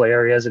most liberal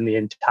areas in the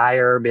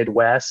entire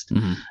Midwest,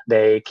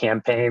 they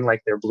campaign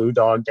like they're blue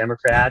dog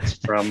Democrats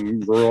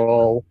from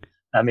rural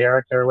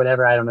America or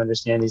whatever. I don't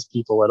understand these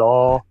people at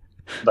all.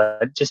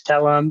 But just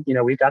tell them,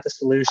 we've got the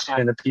solution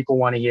and the people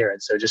want to hear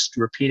it. So just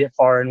repeat it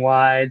far and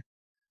wide,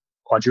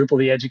 quadruple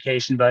the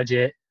education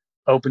budget,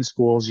 open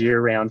schools year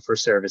round for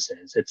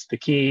services. It's the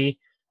key.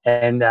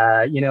 And,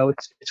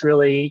 it's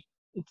really,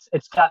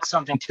 it's got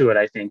something to it,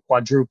 I think.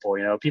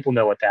 Quadruple, people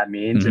know what that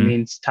means. It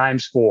means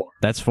times 4.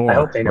 That's 4. I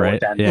hope they know right?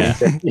 what that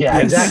means. Yeah,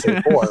 exactly.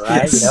 4,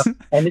 right? Yes.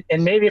 And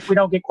maybe if we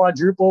don't get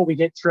quadruple, we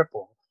get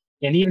triple.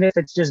 And even if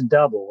it's just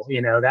double,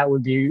 that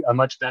would be a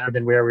much better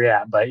than where we're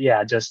at. But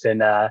yeah, just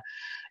I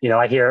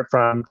hear it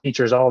from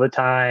teachers all the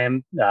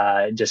time,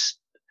 just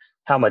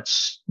how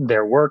much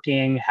they're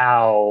working,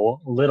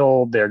 how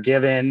little they're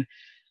given,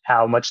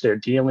 how much they're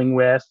dealing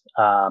with.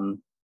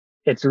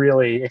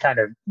 It kind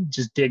of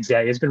just digs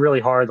at you. It's been really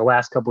hard the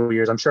last couple of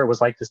years. I'm sure it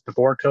was like this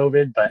before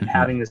COVID, but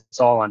having this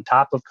all on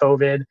top of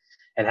COVID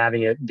and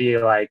having it be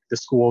like the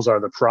schools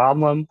are the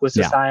problem with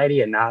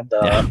society and not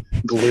the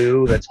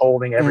glue that's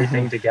holding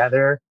everything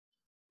together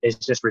is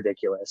just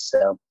ridiculous.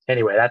 So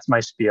anyway, that's my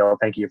spiel.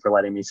 Thank you for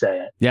letting me say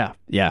it. Yeah.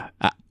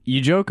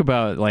 You joke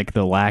about like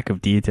the lack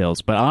of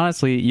details, but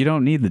honestly, you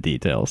don't need the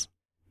details.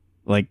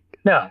 Like,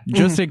 no,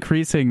 just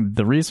increasing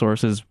the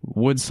resources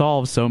would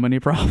solve so many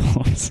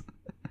problems.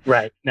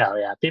 Right. No,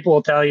 yeah. People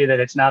will tell you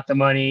that it's not the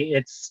money,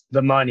 it's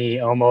the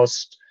money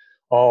almost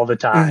all the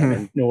time.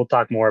 And we'll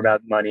talk more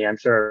about money, I'm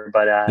sure.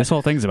 But this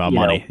whole thing's about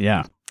money.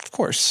 Yeah. Of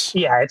course.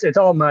 Yeah, it's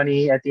all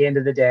money at the end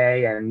of the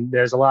day. And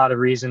there's a lot of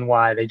reason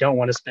why they don't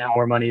want to spend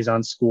more monies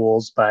on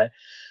schools. But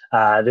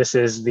this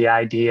is the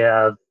idea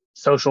of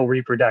social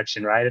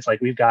reproduction, right? It's like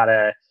we've got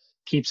to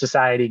keep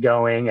society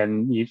going.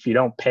 And if you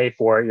don't pay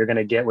for it, you're going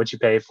to get what you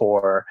pay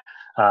for,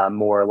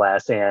 more or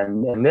less.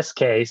 And in this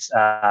case,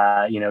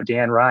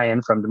 Dan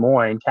Ryan from Des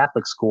Moines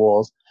Catholic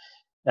Schools,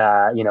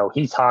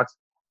 he talks,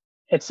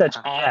 it's such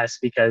BS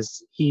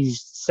because he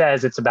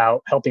says it's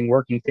about helping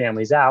working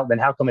families out. Then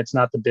how come it's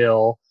not the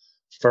bill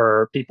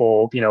for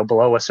people,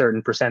 below a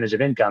certain percentage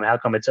of income? How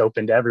come it's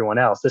open to everyone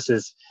else?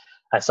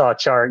 I saw a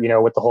chart,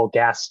 with the whole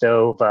gas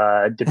stove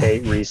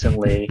debate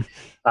recently.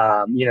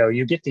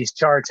 You get these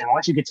charts, and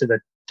once you get to the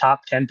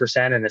top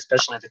 10% and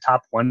especially the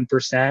top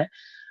 1%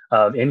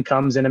 of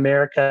incomes in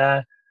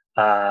America,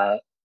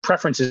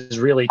 preferences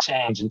really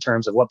change in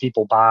terms of what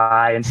people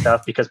buy and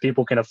stuff because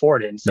people can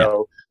afford it. And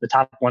so the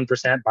top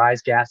 1%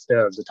 buys gas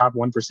stoves. The top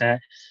 1%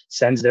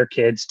 sends their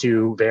kids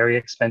to very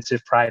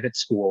expensive private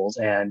schools.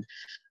 And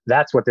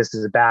that's what this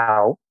is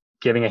about,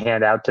 giving a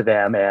handout to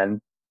them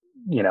and,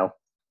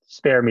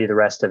 spare me the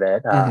rest of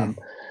it. And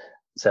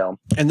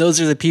those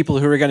are the people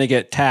who are going to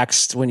get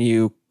taxed when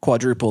you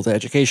quadruple the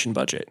education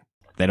budget.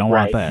 They don't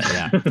want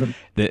that.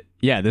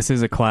 Yeah. This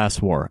is a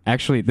class war.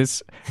 Actually,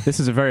 this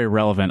is a very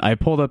relevant. I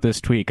pulled up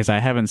this tweet because I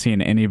haven't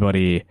seen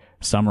anybody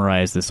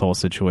summarize this whole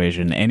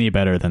situation any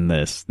better than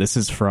this. This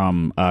is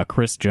from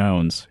Chris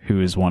Jones,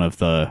 who is one of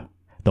the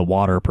the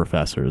water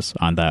professors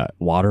on that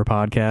water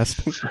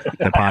podcast,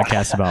 the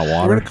podcast about We're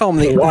water. gonna call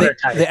them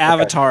the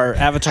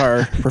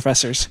Avatar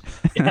professors.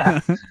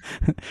 Yeah.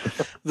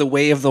 The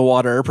way of the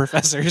water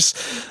professors.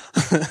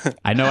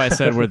 I know I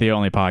said we're the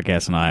only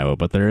podcast in Iowa,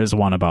 but there is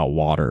one about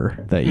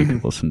water that you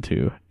can listen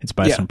to. It's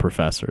by some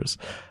professors.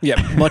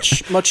 Yeah,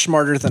 much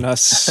smarter than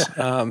us.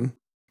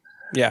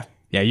 Yeah.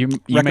 Yeah, you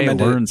may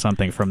learn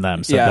something from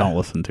them, so don't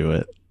listen to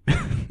it.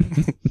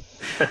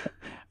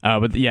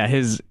 But yeah,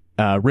 his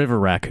River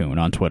Raccoon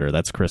on Twitter,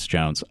 that's Chris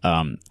Jones.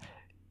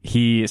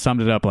 He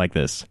summed it up like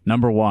this.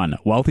 Number 1,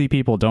 wealthy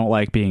people don't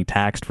like being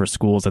taxed for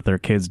schools that their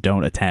kids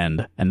don't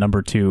attend. And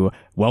number 2,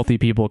 wealthy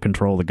people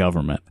control the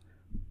government.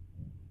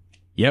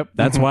 Yep,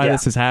 that's why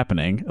this is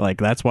happening. Like,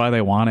 that's why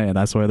they want it, and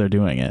that's why they're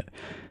doing it.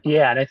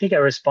 Yeah, and I think I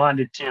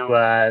responded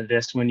to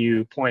this when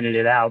you pointed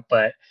it out,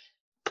 but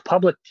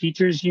public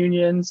teachers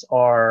unions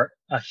are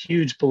a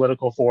huge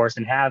political force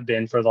and have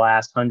been for the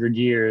last 100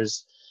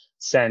 years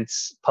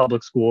since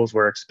public schools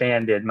were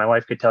expanded. My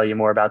wife could tell you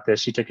more about this.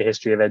 She took a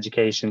history of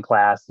education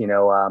class,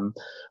 when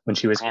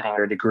she was getting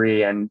her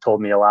degree, and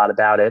told me a lot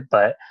about it.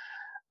 But,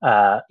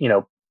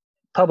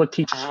 public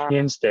teachers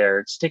unions,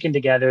 they're sticking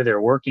together,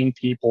 they're working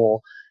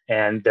people,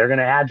 and they're going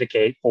to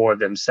advocate for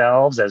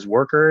themselves as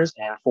workers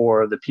and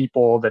for the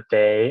people that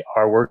they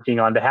are working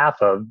on behalf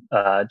of,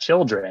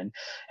 children.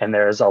 And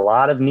there's a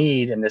lot of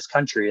need in this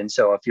country. And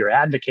so if you're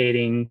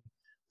advocating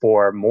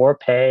for more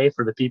pay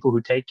for the people who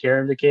take care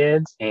of the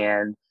kids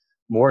and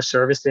more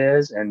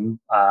services and,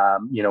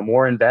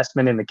 more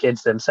investment in the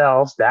kids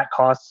themselves, that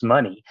costs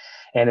money.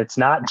 And it's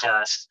not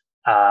just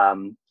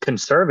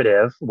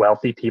conservative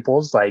wealthy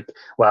people's a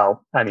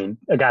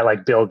guy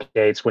like Bill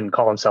Gates wouldn't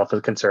call himself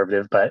a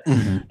conservative, but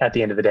at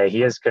the end of the day,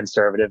 he is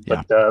conservative.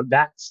 Yeah. But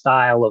that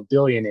style of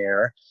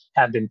billionaire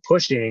have been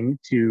pushing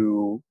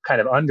to kind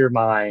of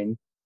undermine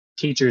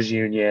teachers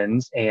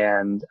unions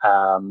and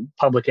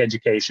public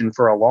education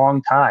for a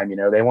long time.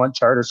 They want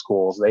charter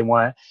schools, they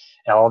want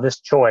all this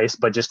choice,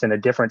 but just in a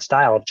different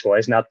style of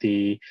choice, not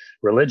the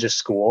religious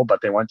school,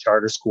 but they want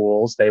charter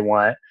schools. They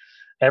want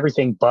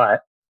everything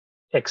but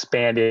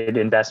expanded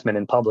investment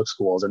in public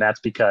schools. And that's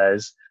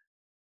because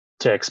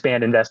to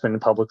expand investment in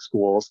public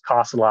schools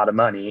costs a lot of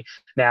money.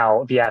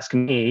 Now, if you ask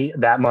me,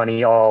 that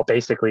money all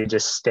basically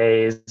just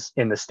stays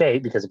in the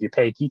state, because if you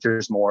pay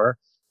teachers more,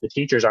 the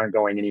teachers aren't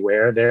going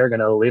anywhere. They're going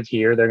to live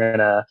here. They're going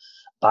to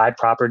buy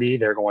property.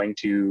 They're going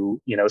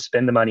to,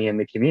 spend the money in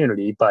the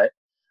community. But,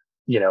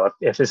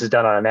 if this is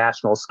done on a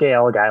national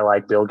scale, a guy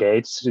like Bill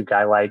Gates, a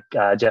guy like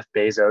Jeff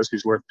Bezos,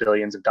 who's worth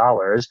billions of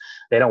dollars,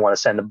 they don't want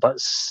to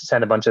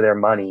send a bunch of their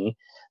money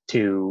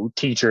to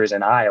teachers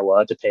in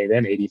Iowa to pay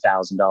them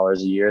 $80,000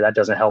 a year. That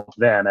doesn't help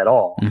them at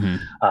all.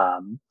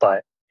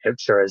 But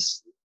it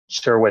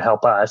sure would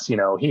help us,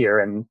 here.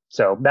 And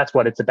so that's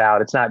what it's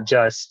about. It's not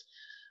just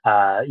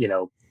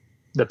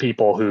the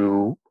people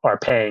who are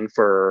paying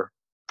for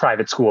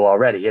private school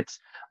already. It's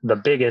the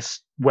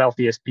biggest,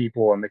 wealthiest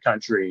people in the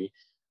country.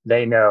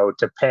 They know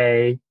to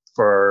pay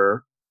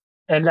for,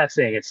 and that's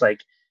the thing. It's like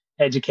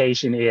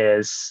education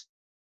is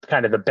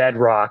kind of the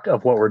bedrock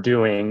of what we're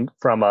doing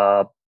from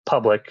a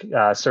public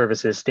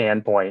services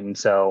standpoint. And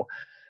so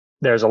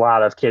there's a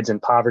lot of kids in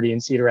poverty in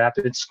Cedar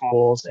Rapids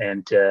schools,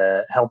 and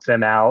to help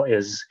them out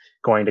is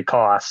going to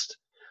cost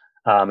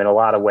in a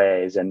lot of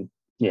ways. And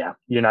yeah,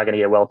 you're not going to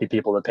get wealthy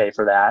people to pay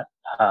for that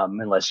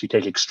unless you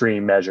take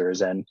extreme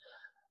measures. And,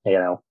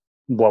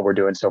 what we're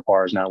doing so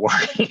far is not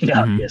working,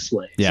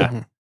 obviously. Yeah.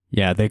 So,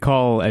 Yeah. They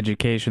call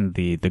education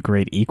the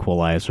great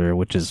equalizer,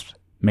 which is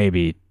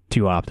maybe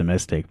too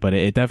optimistic, but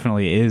it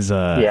definitely is.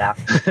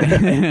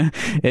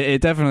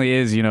 It definitely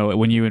is.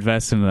 When you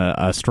invest in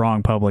a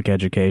strong public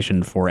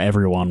education for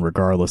everyone,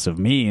 regardless of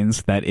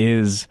means, that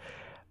is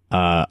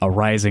a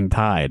rising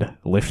tide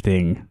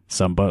lifting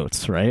some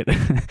boats, right?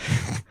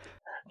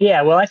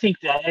 Yeah, well, I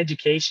think the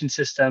education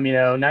system,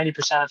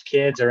 90% of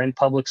kids are in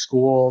public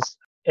schools.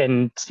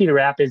 In Cedar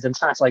Rapids, I'm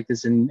sure it's like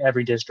this in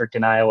every district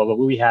in Iowa, but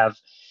we have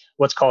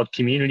what's called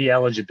community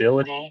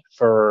eligibility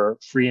for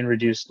free and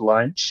reduced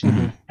lunch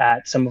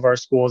at some of our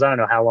schools. I don't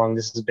know how long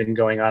this has been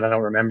going on. I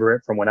don't remember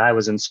it from when I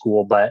was in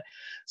school. But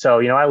so,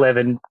 I live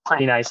in a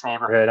pretty nice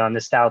neighborhood on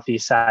the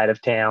southeast side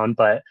of town,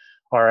 but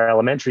our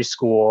elementary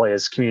school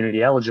is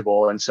community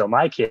eligible. And so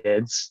my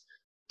kids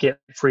get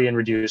free and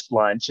reduced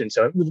lunch. And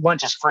so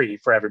lunch is free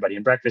for everybody,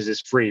 and breakfast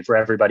is free for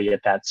everybody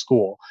at that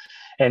school.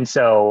 And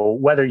so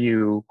whether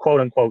you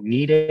quote unquote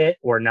need it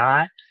or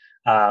not,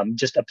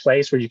 just a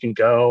place where you can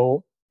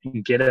go, you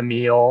can get a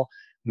meal,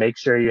 make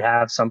sure you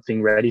have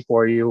something ready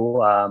for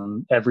you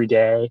every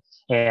day.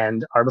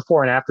 And our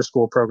before and after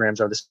school programs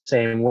are the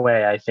same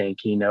way, I think.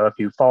 If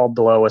you fall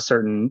below a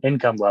certain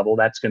income level,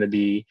 that's going to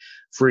be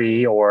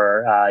free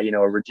or,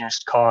 a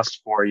reduced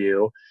cost for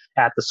you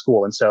at the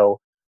school. And so,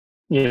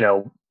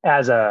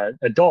 as a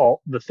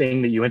adult, the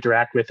thing that you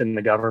interact with in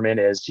the government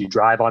is you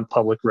drive on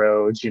public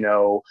roads,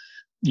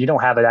 you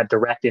don't have that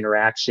direct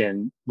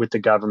interaction with the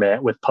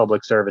government, with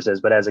public services.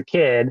 But as a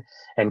kid,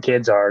 and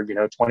kids are,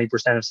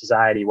 20% of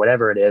society,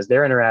 whatever it is,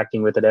 they're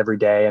interacting with it every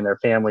day, and their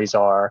families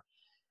are.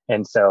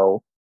 And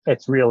so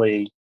it's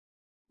really,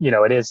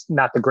 it is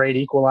not the great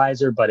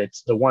equalizer, but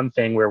it's the one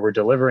thing where we're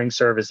delivering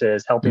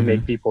services, helping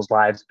make people's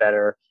lives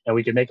better, and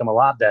we can make them a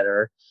lot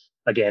better,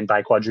 again,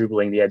 by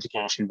quadrupling the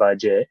education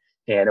budget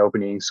and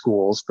opening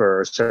schools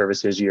for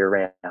services year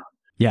round.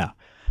 Yeah,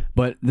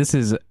 but this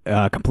is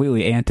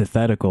completely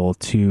antithetical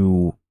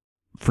to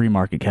free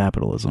market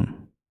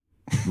capitalism.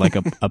 Like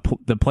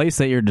the place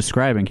that you're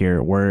describing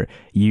here, where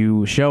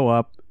you show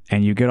up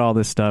and you get all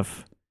this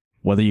stuff,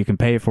 whether you can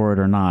pay for it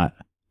or not,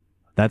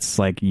 that's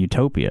like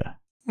utopia.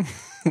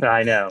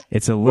 I know.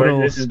 It's a little.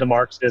 This is the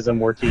Marxism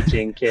we're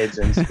teaching kids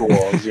in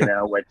schools,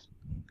 which.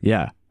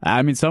 Yeah,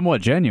 I mean,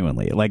 somewhat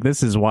genuinely. Like,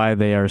 this is why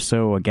they are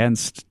so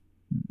against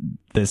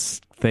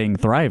this thing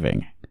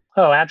thriving.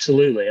 Oh,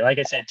 absolutely. Like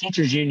I said,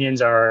 teachers'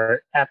 unions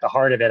are at the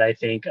heart of it, I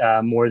think,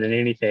 more than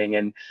anything.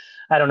 And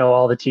I don't know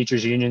all the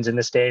teachers' unions in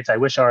the States. I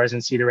wish ours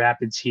in Cedar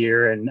Rapids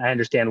here, and I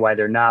understand why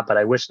they're not, but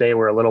I wish they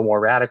were a little more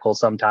radical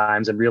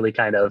sometimes and really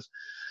kind of,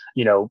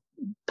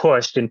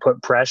 pushed and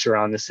put pressure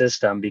on the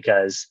system,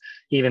 because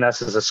even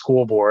us as a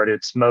school board,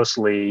 it's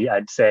mostly,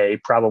 I'd say,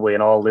 probably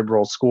an all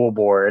liberal school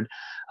board,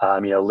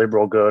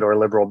 liberal good or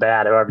liberal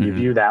bad, however you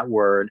view that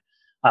word.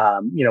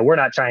 We're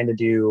not trying to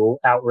do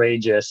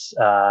outrageous,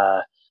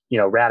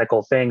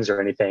 radical things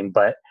or anything,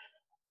 but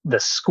the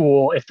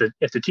school, if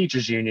the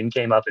teachers union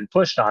came up and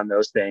pushed on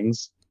those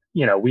things,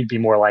 we'd be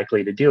more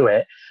likely to do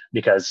it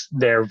because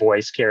their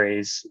voice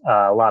carries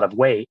a lot of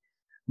weight.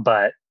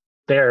 But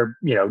they're,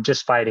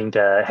 just fighting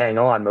to hang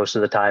on most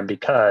of the time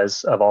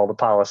because of all the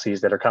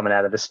policies that are coming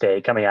out of the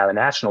state, coming out of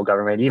the national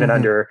government, even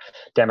under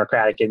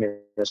Democratic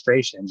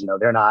administrations.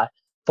 They're not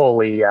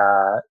fully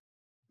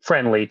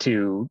friendly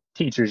to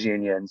teachers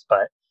unions,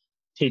 but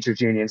teachers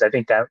unions, I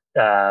think that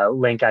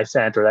link I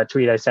sent or that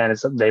tweet I sent,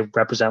 is they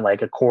represent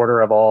like a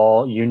quarter of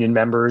all union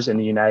members in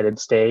the United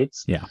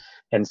States. Yeah.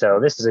 And so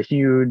this is a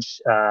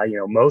huge,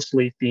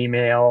 mostly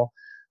female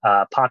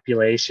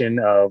population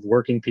of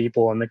working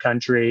people in the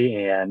country,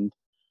 and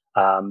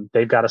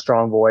they've got a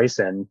strong voice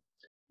and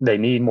they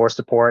need more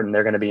support, and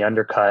they're going to be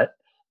undercut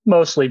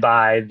mostly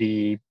by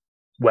the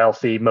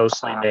wealthy,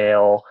 mostly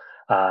male,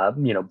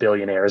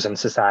 billionaires in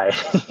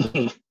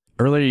society.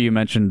 Earlier, you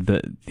mentioned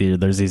that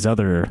there's these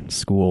other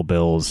school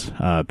bills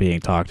being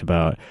talked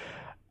about.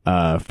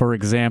 For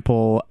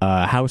example,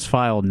 House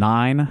File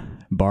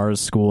 9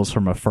 bars schools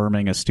from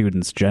affirming a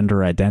student's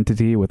gender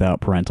identity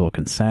without parental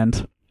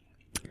consent.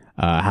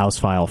 House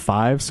File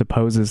 5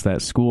 supposes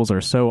that schools are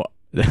so...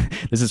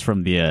 This is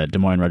from the Des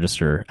Moines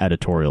Register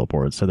editorial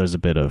board, so there's a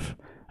bit of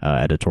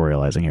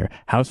editorializing here.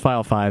 House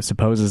File 5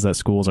 supposes that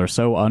schools are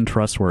so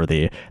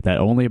untrustworthy that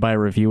only by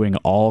reviewing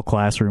all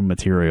classroom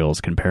materials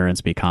can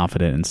parents be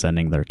confident in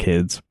sending their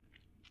kids.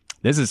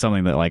 This is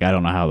something that, like, I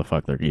don't know how the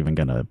fuck they're even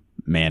going to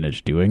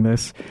manage doing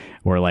this,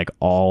 where, like,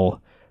 all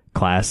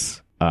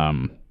class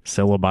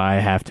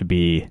syllabi have to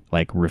be,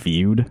 like,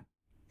 reviewed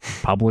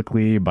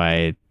publicly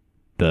by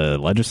the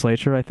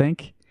legislature, I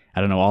think.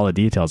 I don't know all the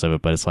details of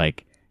it, but it's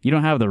like, you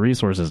don't have the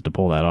resources to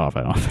pull that off,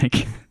 I don't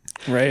think.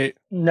 Right.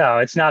 No,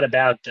 it's not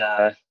about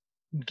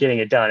getting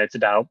it done. It's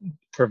about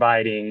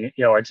providing,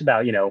 it's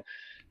about,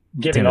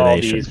 giving all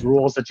these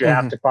rules that you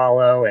have to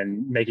follow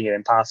and making it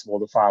impossible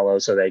to follow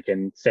so they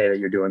can say that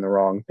you're doing the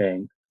wrong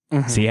thing.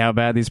 See how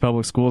bad these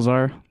public schools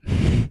are?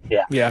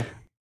 Yeah.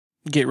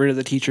 Get rid of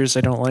the teachers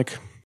I don't like.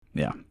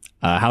 Yeah.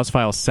 House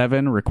File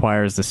 7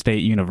 requires the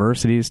state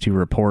universities to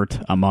report,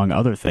 among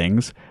other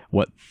things,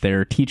 what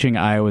they're teaching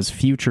Iowa's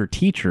future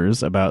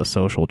teachers about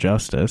social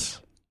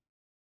justice.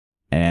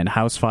 And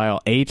House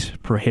File 8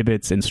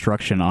 prohibits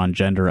instruction on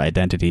gender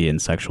identity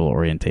and sexual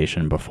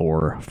orientation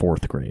before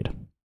 4th grade.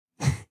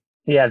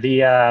 Yeah,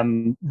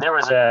 there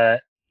was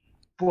an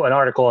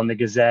article in the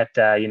Gazette,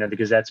 the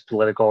Gazette's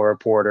political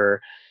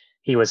reporter.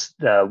 He was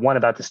one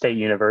about the state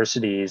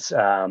universities.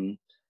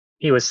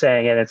 He was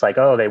saying, and it's like,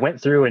 oh, they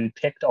went through and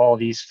picked all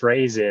these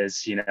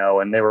phrases,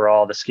 and they were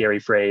all the scary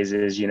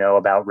phrases,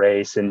 about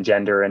race and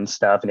gender and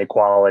stuff and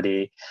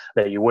equality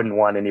that you wouldn't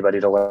want anybody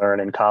to learn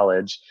in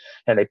college.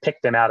 And they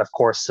picked them out of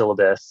course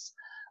syllabus,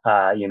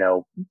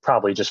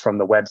 probably just from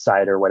the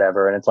website or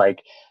whatever. And it's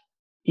like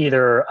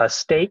either a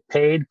state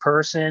paid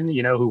person,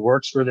 who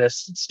works for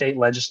this state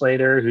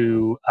legislator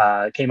who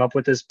came up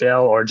with this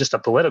bill, or just a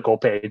political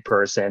paid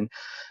person.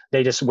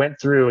 They just went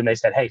through and they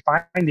said, hey,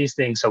 find these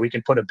things so we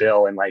can put a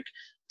bill and like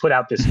put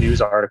out this news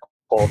article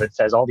that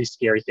says all these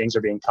scary things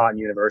are being taught in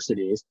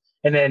universities.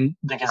 And then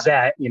the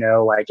Gazette,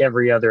 like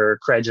every other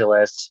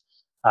credulous,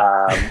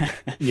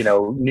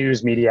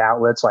 news media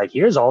outlets, like,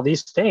 here's all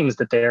these things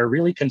that they're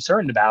really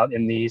concerned about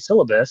in the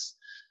syllabus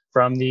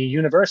from the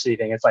university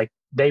thing. It's like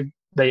they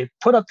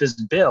put up this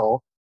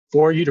bill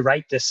for you to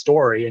write this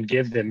story and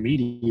give them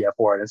media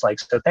for it. It's like,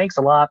 so thanks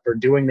a lot for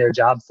doing their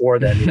job for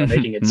them,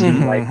 making it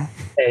seem like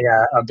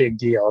a big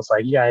deal. It's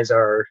like, you guys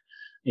are,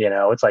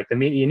 it's like the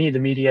media, you need the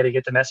media to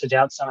get the message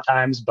out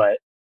sometimes, but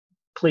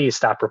please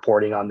stop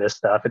reporting on this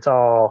stuff.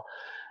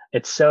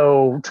 It's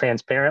so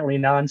transparently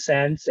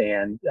nonsense.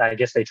 And I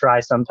guess they try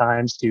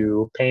sometimes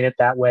to paint it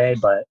that way,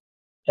 but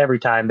every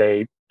time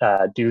they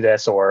do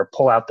this, or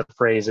pull out the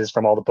phrases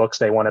from all the books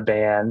they want to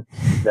ban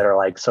that are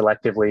like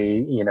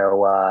selectively,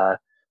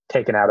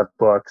 taken out of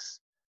books.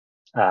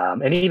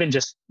 And even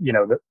just,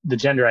 the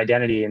gender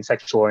identity and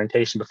sexual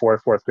orientation before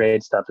fourth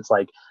grade stuff. It's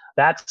like,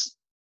 that's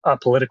a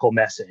political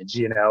message,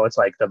 it's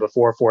like the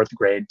before fourth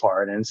grade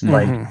part. And it's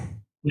like,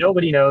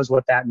 nobody knows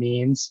what that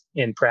means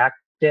in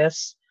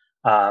practice.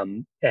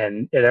 And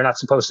they're not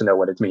supposed to know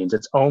what it means.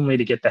 It's only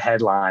to get the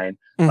headline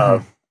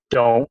of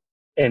don't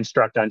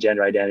instruct on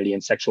gender identity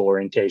and sexual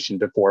orientation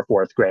before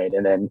fourth grade.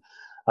 And then,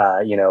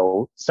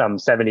 some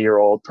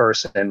 70-year-old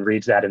person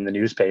reads that in the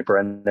newspaper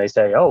and they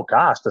say, oh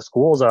gosh, the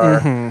schools are,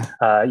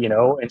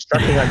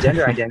 instructing on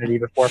gender identity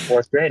before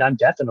fourth grade. I'm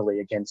definitely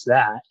against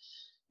that.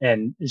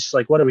 And it's just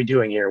like, what are we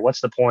doing here? What's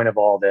the point of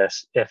all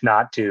this, if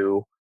not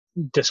to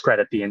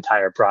discredit the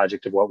entire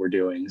project of what we're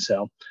doing?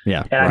 So,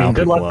 yeah. And I mean,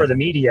 good luck for the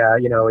media,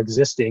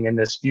 existing in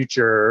this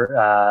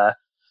future,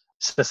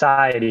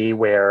 society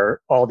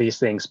where all these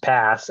things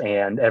pass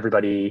and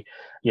everybody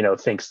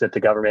thinks that the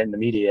government and the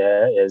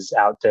media is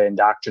out to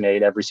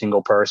indoctrinate every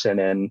single person,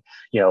 and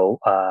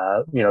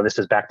this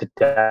is back to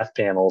death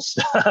panel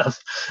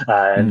stuff,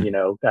 and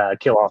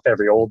kill off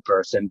every old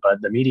person.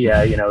 But the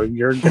media,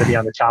 you're going to be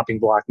on the chopping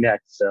block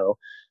next. So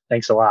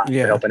thanks a lot for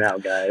helping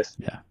out, guys.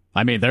 Yeah.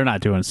 I mean, they're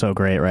not doing so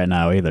great right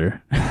now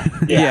either.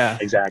 Yeah,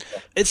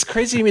 exactly. It's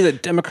crazy to me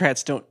that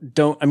Democrats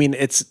don't. I mean,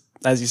 it's,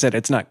 as you said,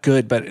 it's not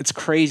good, but it's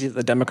crazy that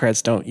the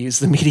Democrats don't use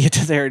the media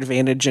to their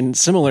advantage in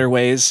similar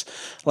ways.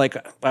 Like,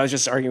 I was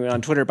just arguing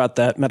on Twitter about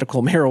that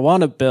medical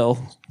marijuana bill,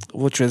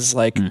 which was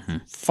like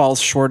falls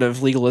short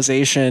of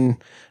legalization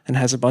and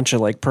has a bunch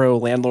of like pro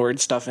landlord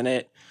stuff in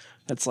it.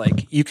 It's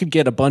like, you could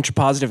get a bunch of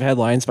positive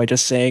headlines by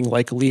just saying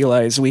like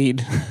legalize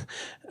weed.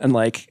 And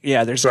like,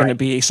 yeah, there's going to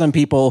be some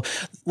people,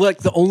 like,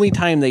 the only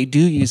time they do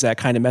use that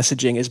kind of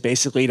messaging is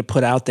basically to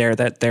put out there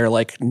that they're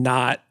like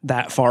not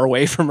that far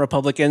away from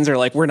Republicans, or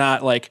like, we're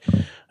not like,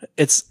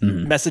 it's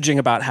messaging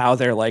about how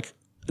they're like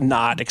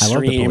not extreme.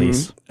 I love the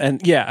police.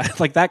 And yeah,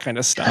 like that kind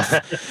of stuff.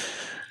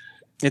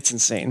 It's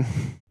insane.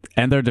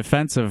 And their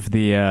defense of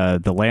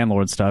the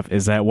landlord stuff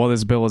is that, well,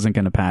 this bill isn't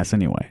going to pass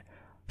anyway.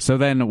 So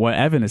then what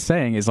Evan is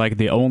saying is like,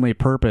 the only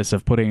purpose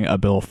of putting a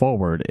bill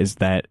forward is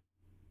that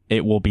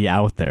it will be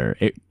out there.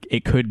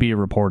 It could be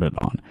reported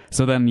on.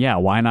 So then, yeah,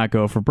 why not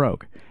go for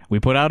broke?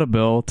 We put out a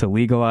bill to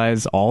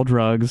legalize all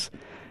drugs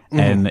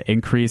and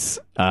increase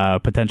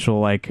potential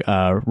like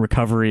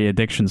recovery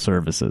addiction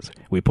services.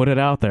 We put it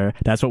out there.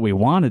 That's what we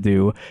want to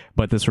do.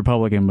 But this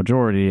Republican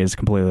majority is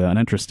completely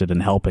uninterested in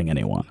helping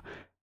anyone.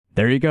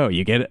 There you go.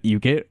 You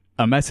get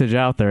a message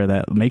out there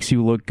that makes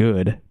you look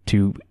good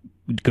to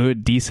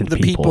good, decent the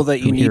people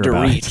that you need to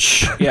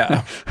reach.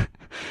 Yeah.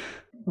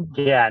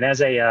 Yeah, and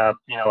as a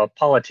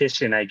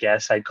politician, I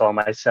guess I'd call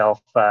myself,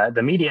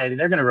 the media,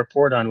 they're going to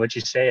report on what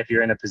you say if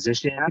you're in a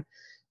position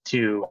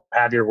to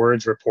have your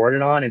words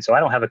reported on. And so I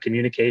don't have a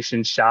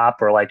communication shop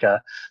or like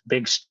a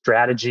big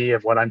strategy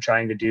of what I'm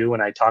trying to do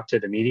when I talk to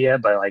the media.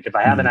 But like, if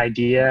I have an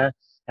idea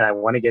and I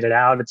want to get it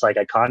out, it's like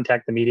I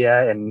contact the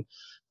media and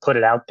put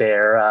it out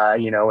there,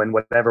 in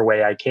whatever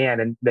way I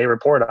can, and they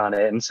report on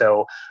it. And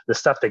so the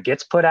stuff that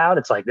gets put out,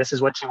 it's like, this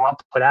is what you want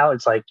to put out.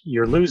 It's like,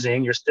 you're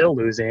still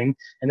losing.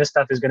 And this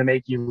stuff is going to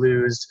make you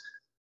lose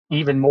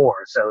even more.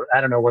 So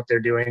I don't know what they're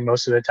doing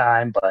most of the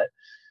time, but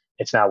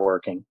it's not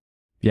working.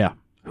 Yeah.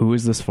 Who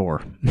is this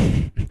for?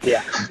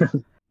 Yeah.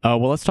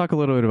 Well, let's talk a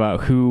little bit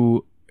about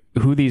who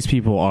these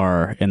people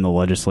are in the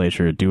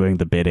legislature doing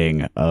the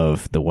bidding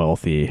of the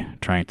wealthy,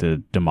 trying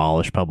to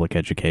demolish public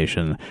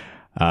education.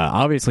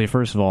 Obviously,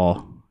 first of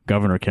all,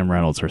 Governor Kim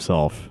Reynolds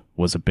herself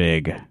was a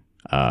big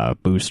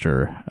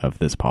booster of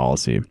this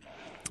policy.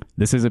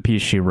 This is a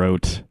piece she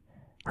wrote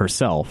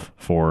herself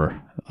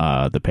for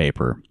the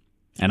paper.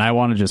 And I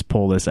want to just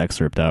pull this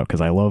excerpt out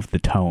because I love the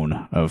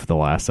tone of the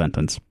last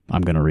sentence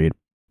I'm going to read.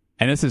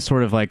 And this is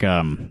sort of like,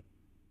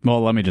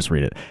 well, let me just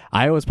read it.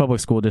 Iowa's public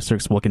school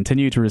districts will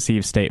continue to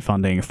receive state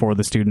funding for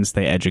the students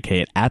they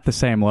educate at the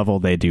same level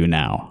they do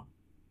now.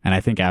 And I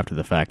think after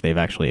the fact, they've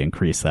actually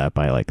increased that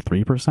by like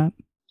 3%.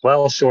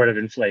 Well, short of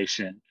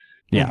inflation.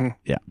 Yeah,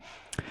 yeah.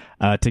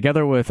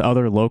 Together with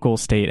other local,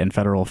 state, and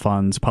federal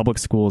funds, public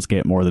schools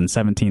get more than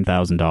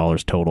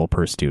 $17,000 total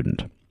per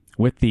student.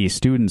 With the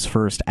Students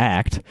First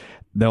Act,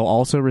 they'll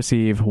also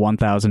receive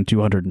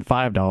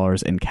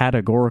 $1,205 in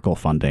categorical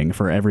funding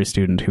for every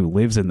student who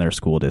lives in their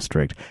school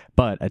district,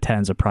 but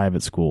attends a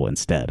private school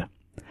instead.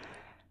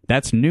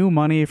 That's new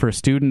money for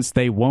students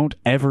they won't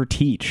ever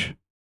teach.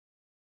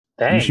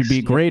 Thanks. You should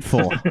be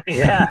grateful.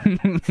 Yeah.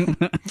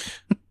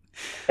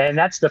 And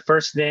that's the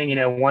first thing,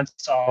 once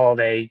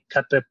they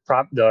cut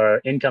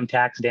the income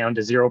tax down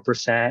to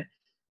 0%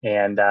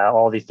 and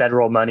all the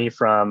federal money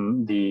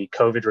from the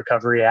COVID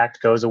Recovery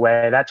Act goes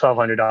away, that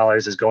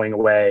 $1,200 is going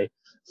away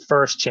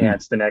first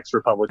chance the next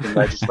Republican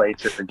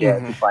legislature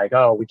gets. It's like,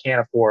 oh, we can't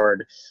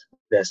afford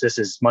this. This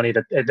is money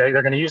that they're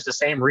going to use the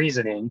same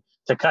reasoning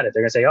to cut it.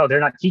 They're going to say, oh, they're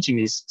not teaching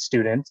these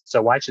students,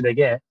 so why should they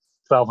get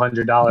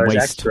 $1,200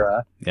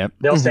 extra? Yep.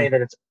 They'll say that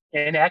it's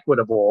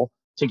inequitable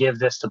to give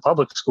this to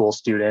public school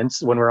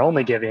students when we're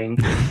only giving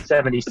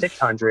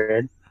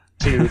 $7,600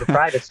 to the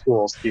private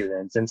school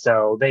students. And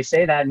so they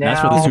say that now.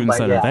 That's for the students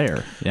but that are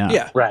there.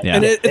 Yeah. Right.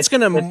 And it's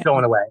going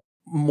away.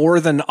 more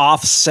than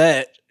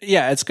offset.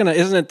 Yeah, isn't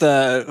it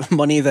the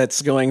money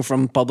that's going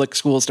from public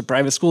schools to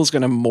private schools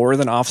going to more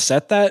than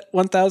offset that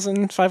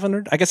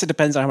 1,500? I guess it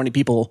depends on how many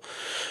people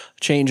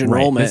change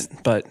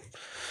enrollment, but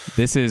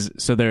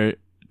so they're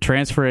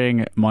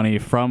transferring money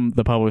from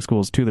the public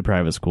schools to the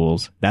private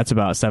schools. That's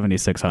about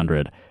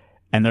 7,600,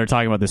 and they're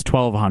talking about this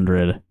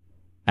 1,200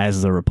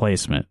 as the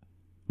replacement.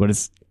 But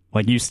it's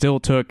like you still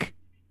took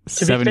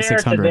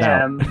 7,600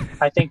 out.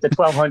 I think the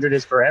 1,200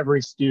 is for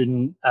every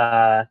student.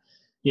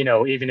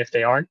 Even if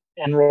they aren't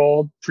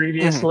enrolled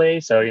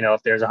previously. So,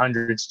 if there's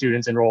 100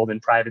 students enrolled in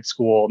private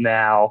school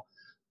now,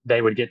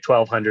 they would get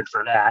 1,200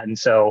 for that. And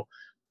so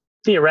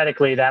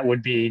theoretically, that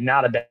would be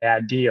not a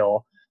bad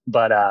deal.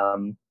 But,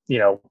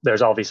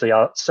 there's obviously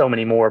so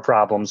many more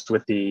problems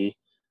with the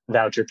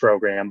voucher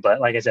program. But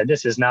like I said,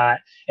 this is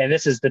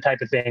the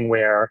type of thing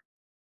where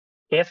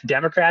if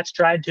Democrats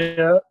tried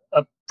to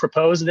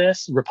propose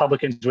this,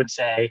 Republicans would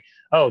say,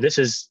 oh, this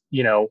is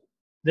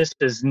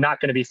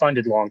not going to be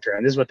funded long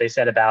term. This is what they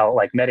said about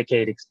like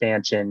Medicaid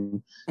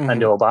expansion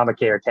under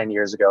Obamacare 10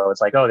 years ago.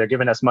 It's like, oh, they're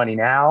giving us money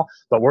now,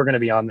 but we're going to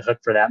be on the hook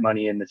for that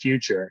money in the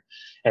future.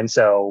 And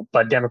so,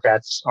 but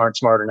Democrats aren't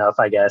smart enough,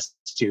 I guess,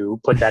 to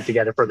put that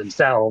together for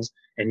themselves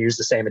and use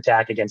the same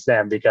attack against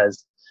them,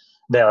 because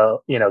the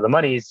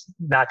money's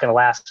not going to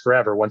last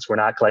forever once we're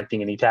not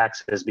collecting any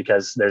taxes,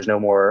 because there's no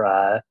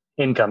more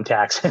income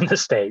tax in the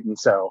state. And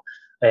so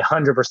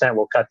 100%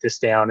 will cut this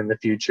down in the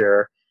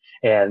future.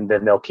 And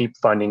then they'll keep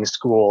funding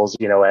schools, at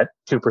 2%,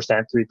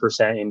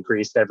 3%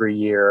 increase every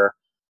year,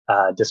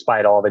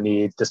 despite all the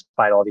needs,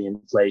 despite all the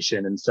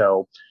inflation. And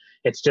so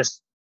it's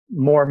just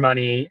more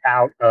money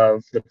out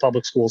of the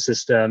public school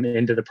system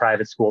into the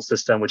private school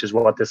system, which is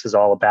what this is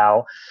all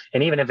about.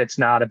 And even if it's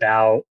not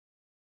about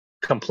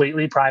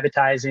completely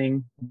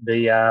privatizing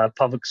the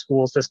public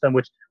school system,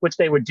 which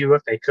they would do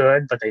if they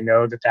could, but they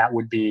know that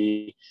would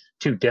be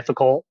too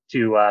difficult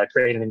to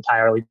create an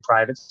entirely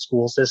private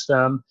school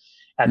system.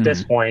 At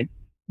this point,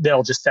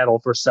 they'll just settle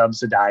for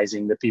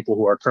subsidizing the people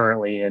who are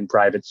currently in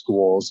private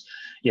schools,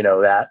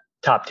 that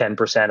top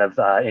 10%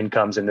 of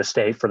incomes in the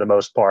state for the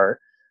most part,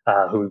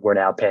 who we're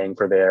now paying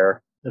for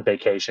their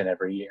vacation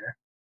every year.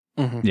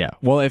 Mm-hmm. Yeah.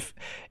 Well, if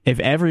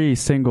every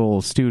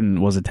single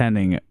student was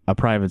attending a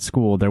private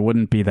school, there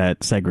wouldn't be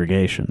that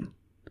segregation.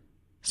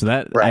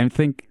 So I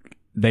think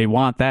they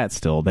want that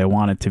still. They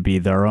want it to be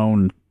their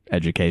own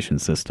education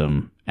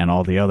system, and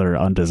all the other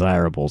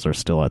undesirables are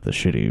still at the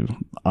shitty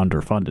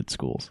underfunded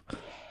schools.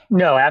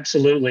 No,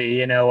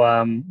 absolutely.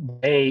 I've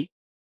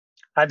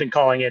been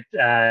calling it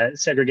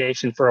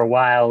segregation for a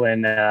while,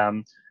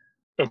 and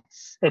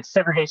it's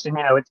segregation.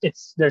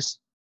 There's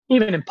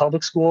even in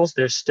public schools,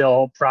 there's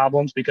still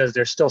problems because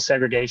there's still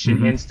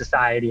segregation in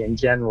society in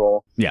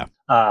general. Yeah.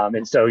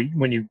 And so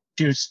when you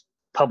do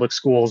public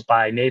schools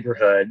by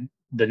neighborhood,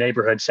 the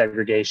neighborhood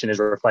segregation is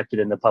reflected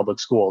in the public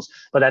schools.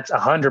 But that's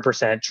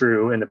 100%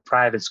 true in the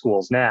private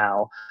schools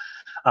now,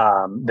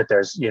 that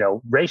there's,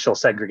 racial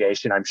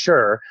segregation, I'm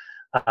sure.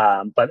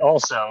 But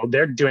also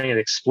they're doing it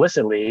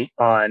explicitly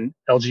on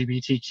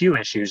LGBTQ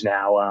issues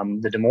now.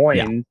 The Des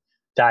Moines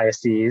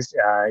diocese,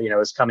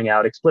 is coming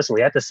out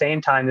explicitly. At the same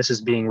time this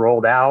is being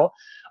rolled out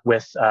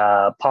with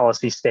a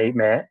policy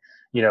statement,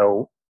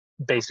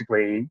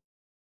 basically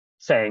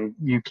saying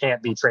you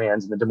can't be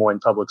trans in the Des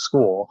Moines public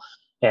school.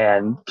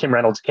 And Kim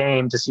Reynolds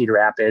came to Cedar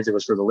Rapids. It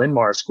was for the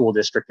Linn-Mar school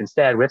district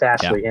instead, with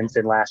Ashley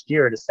Hinson last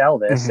year to sell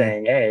this,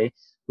 saying, hey,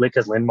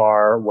 because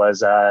Linn-Mar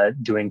was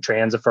doing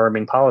trans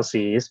affirming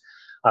policies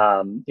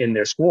in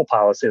their school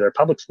policy, their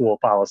public school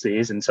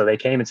policies. And so they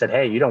came and said,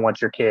 hey, you don't want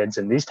your kids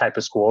in these type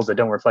of schools that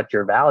don't reflect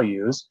your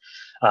values.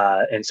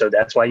 And so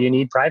that's why you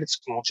need private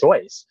school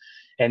choice.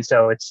 And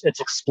so it's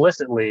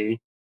explicitly,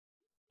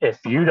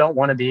 if you don't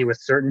want to be with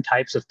certain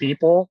types of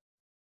people,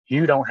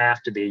 you don't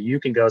have to be.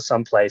 You can go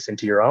someplace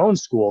into your own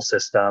school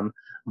system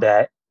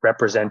that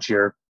represents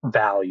your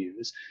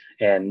values.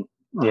 And,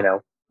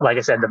 like I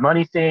said, the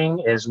money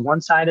thing is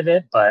one side of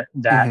it, but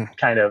that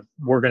kind of,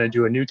 we're going to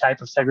do a new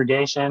type of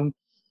segregation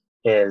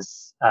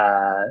is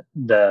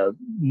the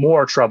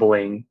more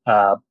troubling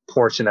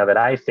portion of it,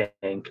 I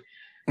think.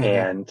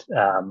 And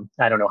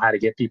I don't know how to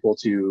get people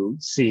to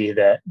see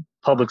that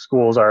public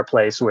schools are a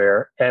place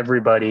where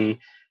everybody,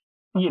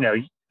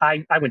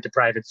 I went to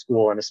private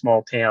school in a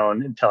small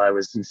town until I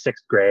was in 6th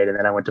grade. And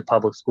then I went to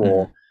public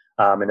school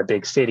in a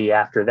big city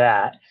after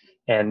that.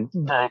 And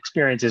the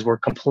experiences were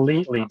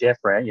completely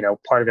different.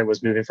 Part of it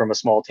was moving from a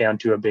small town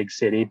to a big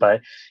city.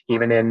 But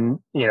even in,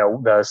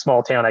 the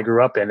small town I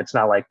grew up in, it's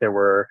not like there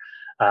were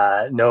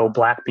no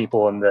Black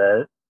people in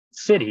the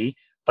city,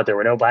 but there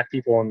were no Black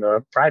people in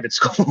the private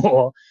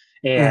school.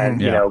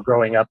 And,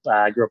 growing up,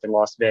 I grew up in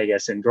Las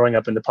Vegas, and growing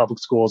up in the public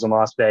schools in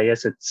Las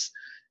Vegas,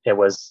 it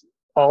was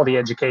all the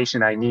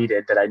education I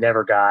needed that I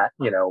never got,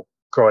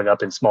 growing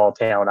up in small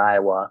town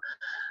Iowa.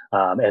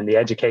 And the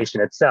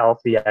education itself,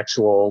 the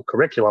actual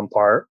curriculum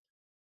part,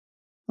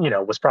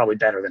 was probably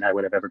better than I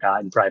would have ever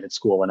got in private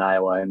school in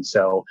Iowa. And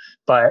so,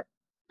 but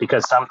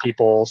because some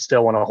people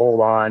still want to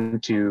hold on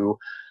to,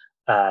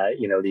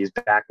 these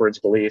backwards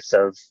beliefs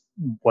of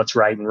what's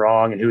right and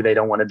wrong and who they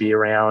don't want to be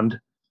around.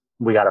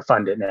 We got to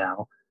fund it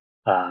now.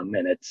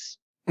 And it's,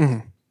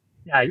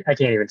 I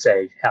can't even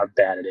say how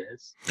bad it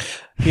is.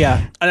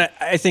 Yeah. And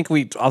I think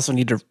we also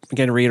need to,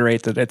 again,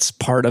 reiterate that it's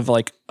part of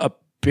like a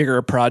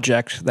bigger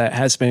project that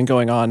has been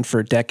going on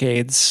for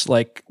decades.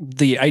 Like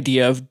the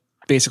idea of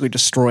basically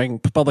destroying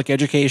public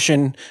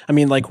education. I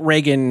mean, like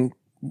Reagan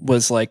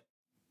was like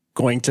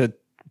going to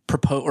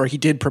propose, or he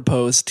did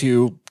propose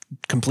to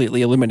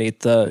completely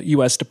eliminate the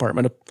U.S.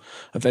 Department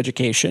of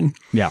Education.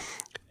 Yeah.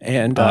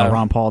 And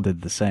Ron Paul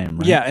did the same,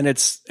 right? Yeah. And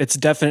it's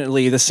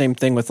definitely the same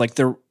thing with like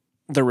the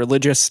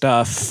religious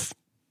stuff.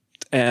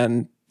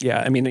 And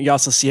yeah, I mean, you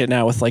also see it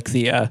now with like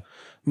the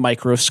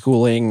micro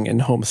schooling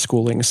and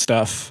homeschooling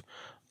stuff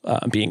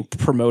being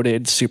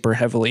promoted super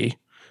heavily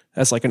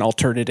as like an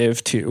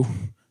alternative to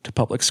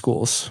public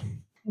schools.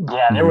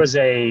 Yeah, there was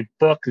a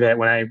book that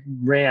when I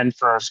ran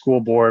for our school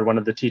board, one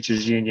of the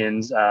teachers'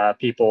 unions,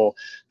 people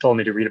told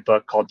me to read a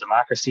book called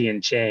Democracy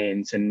in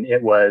Chains. And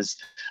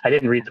I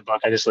didn't read the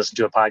book, I just listened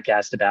to a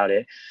podcast about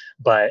it.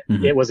 But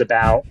it was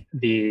about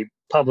the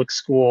public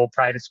school,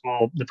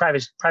 the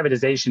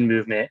privatization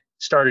movement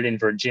started in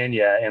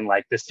Virginia in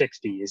like the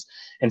 60s.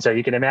 And so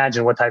you can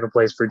imagine what type of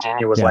place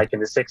Virginia was like in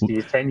the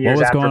 60s, 10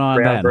 years after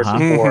Brown versus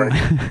Board.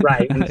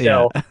 Right. And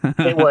so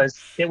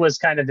it was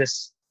kind of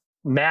this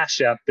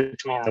mashup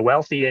between the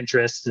wealthy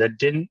interests that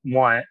didn't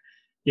want,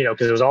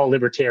 because it was all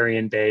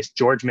libertarian based.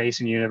 George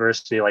Mason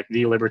University, like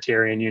the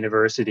libertarian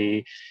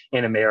university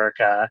in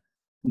America,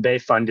 they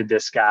funded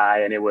this guy,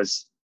 and it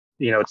was,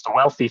 it's the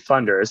wealthy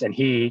funders, and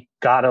he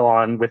got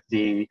on with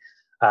the,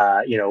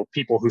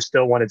 people who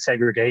still wanted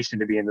segregation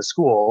to be in the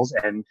schools,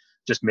 and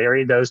just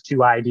married those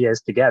two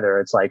ideas together.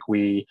 It's like,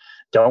 we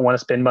don't want to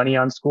spend money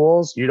on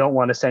schools. You don't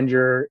want to send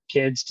your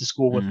kids to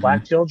school with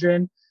black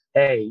children.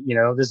 Hey,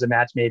 this is a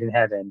match made in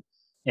heaven.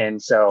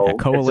 And so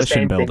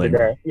coalition building.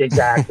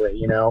 Exactly.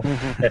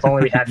 If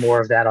only we had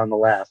more of that on the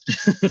left.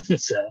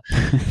 So.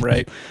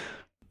 Right.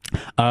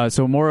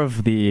 So more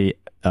of the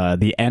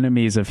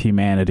enemies of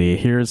humanity.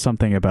 Here's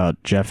something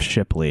about Jeff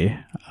Shipley,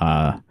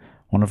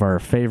 one of our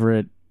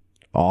favorite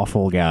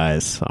awful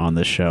guys on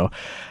this show.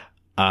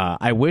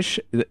 I wish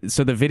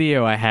so. The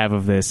video I have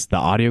of this, the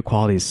audio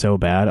quality is so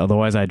bad.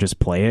 Otherwise, I just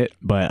play it.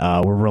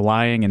 But we're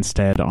relying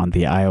instead on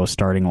the Iowa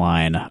starting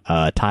line,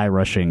 Ty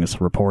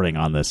Rushing's reporting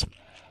on this.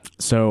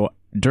 So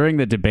during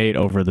the debate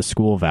over the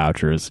school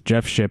vouchers,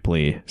 Jeff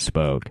Shipley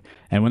spoke,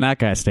 and when that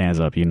guy stands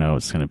up,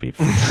 it's going to be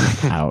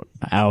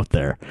out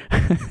there.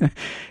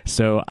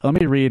 So let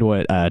me read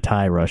what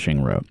Ty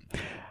Rushing wrote.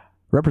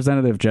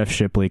 Representative Jeff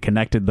Shipley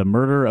connected the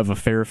murder of a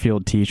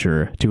Fairfield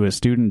teacher to a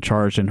student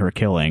charged in her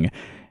killing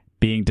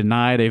being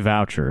denied a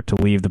voucher to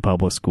leave the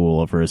public school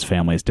over his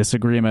family's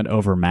disagreement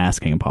over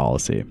masking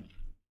policy.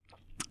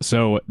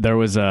 So there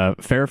was a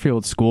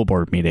Fairfield school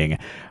board meeting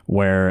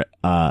where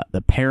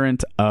the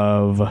parent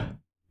of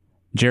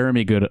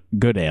Jeremy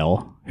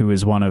Goodale, who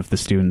is one of the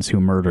students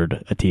who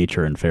murdered a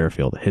teacher in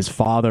Fairfield, his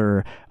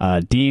father,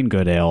 Dean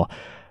Goodale,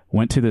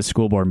 went to the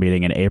school board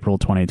meeting in April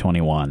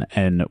 2021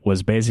 and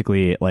was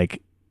basically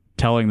like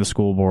telling the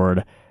school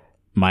board,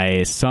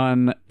 my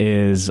son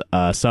is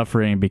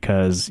suffering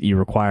because you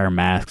require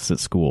masks at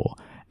school,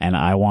 and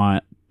I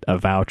want a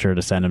voucher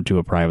to send him to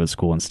a private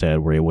school instead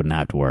where he wouldn't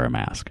have to wear a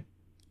mask.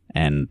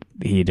 And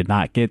he did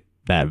not get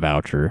that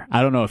voucher.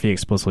 I don't know if he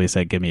explicitly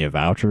said, give me a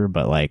voucher,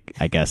 but like,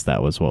 I guess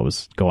that was what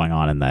was going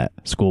on in that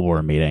school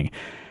board meeting.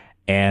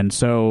 And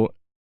so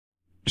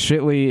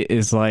Shitley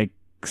is like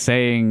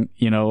saying,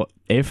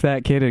 if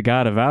that kid had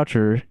got a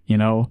voucher,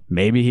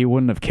 maybe he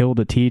wouldn't have killed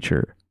a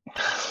teacher.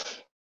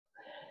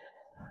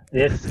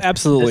 It's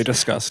absolutely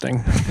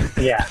disgusting.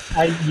 Yeah.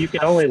 You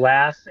can only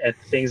laugh at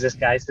things this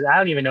guy says. I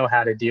don't even know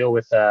how to deal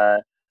with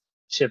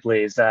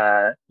Shipley's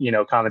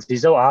comments.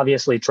 He's so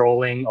obviously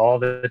trolling all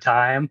the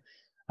time.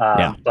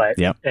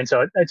 And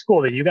so it's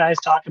cool that you guys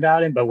talk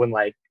about him, but when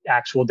like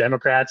actual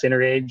Democrats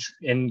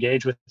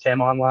engage with him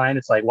online,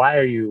 it's like, why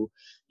are you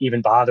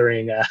even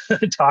bothering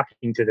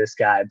talking to this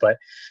guy? But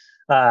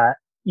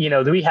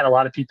we had a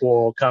lot of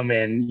people come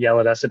and yell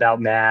at us about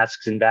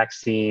masks and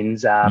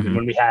vaccines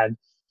when we had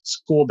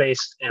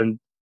school-based, and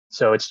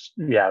so it's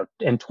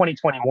in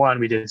 2021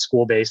 we did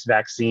school-based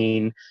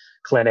vaccine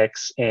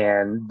clinics,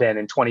 and then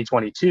in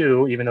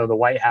 2022, even though the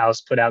White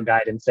House put out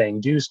guidance saying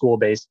do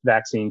school-based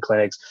vaccine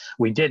clinics,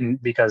 we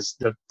didn't, because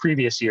the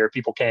previous year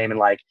people came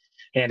and like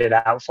handed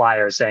out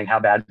flyers saying how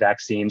bad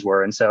vaccines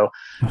were. And so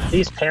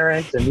these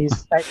parents, and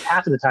these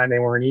half of the time they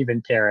weren't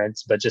even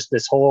parents, but just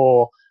this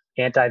whole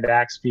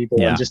anti-vax people,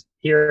 and just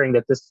hearing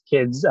that this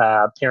kid's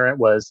parent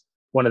was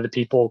one of the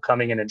people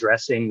coming and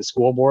addressing the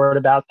school board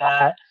about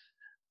that.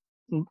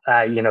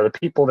 The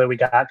people that we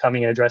got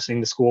coming and addressing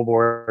the school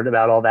board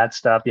about all that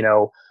stuff,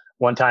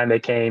 one time they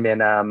came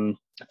and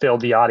filled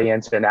the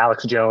audience, and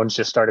Alex Jones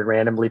just started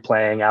randomly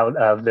playing out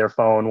of their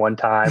phone one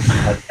time.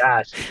 Like,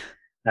 gosh,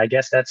 I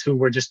guess that's who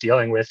we're just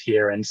dealing with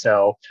here. And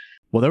so,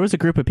 well, there was a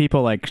group of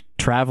people like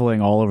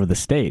traveling all over the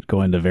state,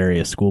 going to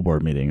various school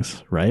board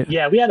meetings, right?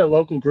 Yeah, we had a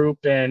local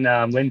group in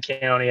Lynn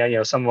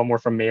County. Some of them were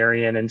from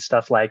Marion and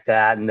stuff like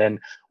that. And then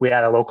we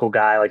had a local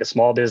guy, like a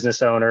small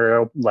business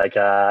owner, like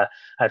I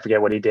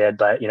forget what he did,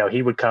 but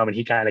he would come and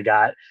he kind of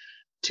got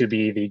to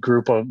be the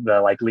group of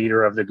the like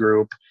leader of the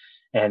group.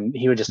 And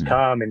he would just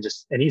come and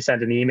he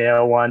sent an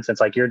email once. And it's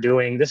like,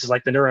 this is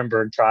like the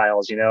Nuremberg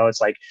trials,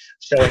 it's like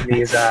showing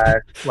these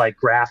like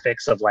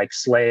graphics of like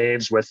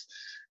slaves with,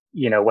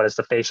 what is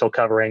the facial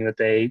covering that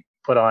they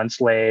put on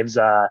slaves.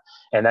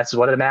 And that's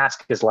what a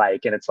mask is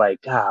like. And it's like,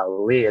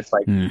 golly, it's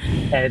like,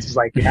 and it's just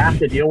like, you have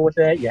to deal with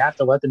it. You have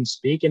to let them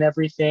speak and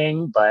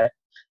everything. But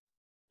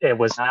it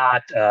was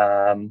not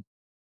the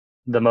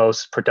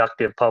most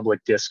productive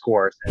public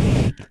discourse.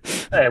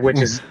 Which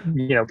is,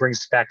 brings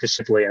us back to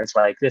Shipley. And it's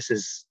like, this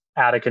is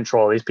out of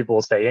control. These people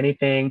will say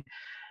anything.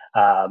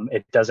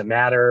 It doesn't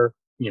matter,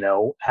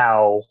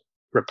 how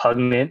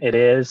repugnant it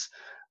is,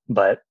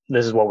 but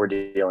this is what we're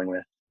dealing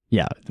with.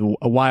 Yeah.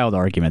 A wild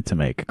argument to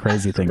make, a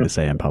crazy thing to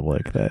say in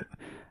public that,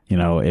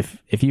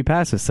 if you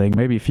pass this thing,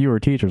 maybe fewer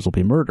teachers will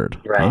be murdered.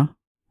 Right.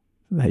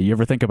 Huh? You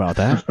ever think about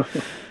that?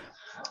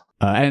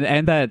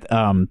 And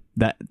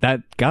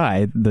that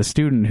guy, the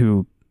student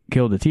who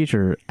killed a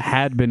teacher,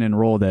 had been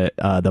enrolled at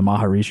the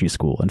Maharishi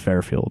School in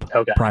Fairfield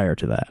prior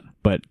to that,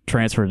 but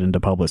transferred into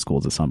public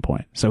schools at some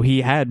point. So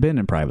he had been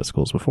in private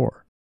schools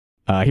before.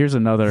 Here's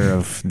another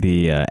of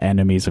the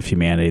enemies of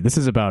humanity. This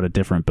is about a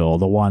different bill.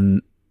 The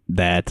one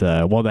that,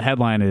 the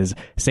headline is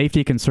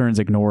Safety Concerns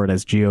Ignored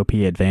as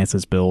GOP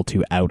Advances Bill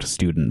to Out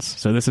Students.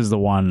 So this is the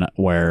one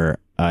where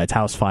it's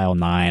House File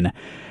 9.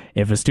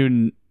 If a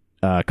student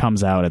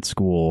comes out at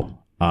school,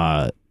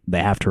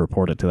 they have to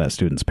report it to that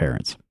student's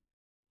parents.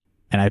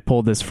 And I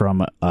pulled this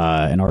from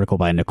an article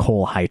by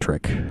Nicole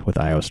Heitrick with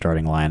Iowa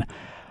Starting Line.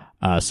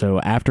 So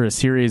after a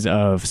series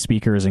of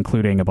speakers,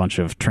 including a bunch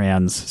of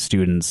trans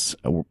students,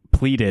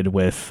 pleaded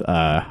with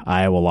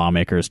Iowa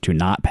lawmakers to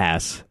not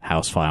pass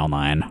House File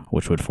 9,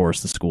 which would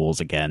force the schools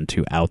again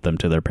to out them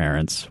to their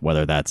parents,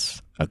 whether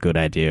that's a good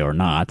idea or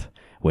not,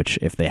 which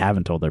if they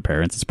haven't told their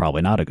parents, it's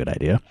probably not a good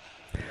idea.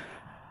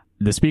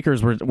 The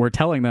speakers were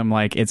telling them,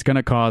 like, it's going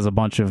to cause a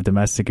bunch of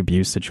domestic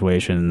abuse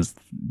situations.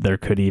 There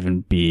could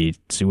even be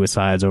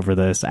suicides over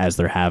this, as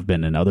there have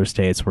been in other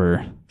states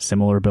where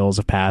similar bills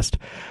have passed.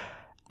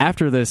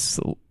 After this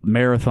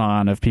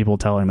marathon of people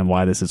telling them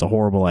why this is a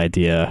horrible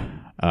idea,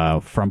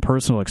 from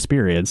personal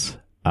experience,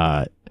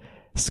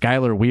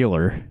 Skylar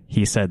Wheeler,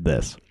 he said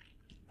this: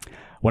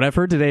 "What I've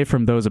heard today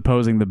from those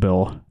opposing the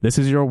bill, this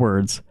is your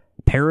words,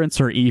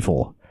 parents are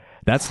evil.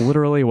 That's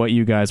literally what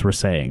you guys were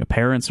saying.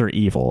 Parents are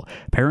evil.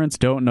 Parents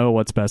don't know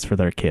what's best for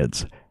their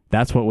kids.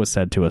 That's what was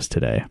said to us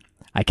today.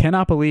 I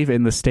cannot believe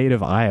in the state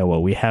of Iowa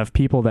we have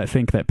people that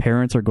think that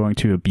parents are going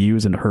to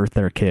abuse and hurt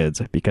their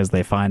kids because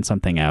they find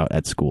something out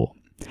at school.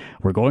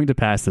 We're going to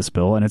pass this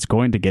bill, and it's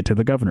going to get to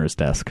the governor's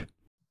desk."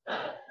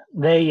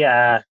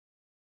 This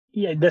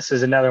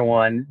is another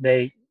one.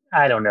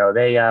 I don't know.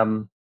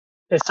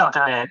 It's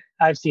something that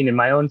I've seen in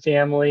my own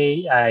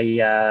family.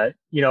 I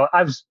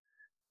was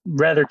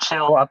rather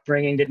chill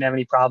upbringing, didn't have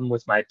any problem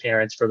with my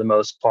parents for the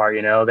most part.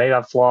 They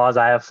have flaws,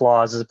 I have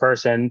flaws as a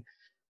person.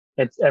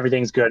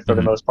 Everything's good for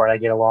the most part. I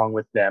get along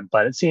with them,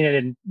 but seeing it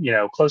in,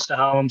 close to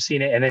home,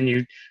 seeing it, and then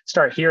you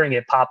start hearing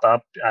it pop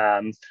up.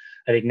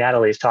 I think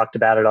Natalie's talked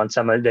about it on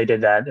they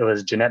did that. It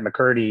was Jeanette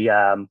McCurdy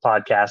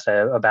podcast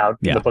about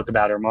the book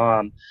about her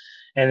mom.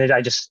 And then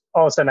I just,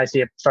 all of a sudden I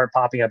see it start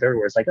popping up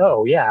everywhere. It's like,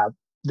 oh yeah,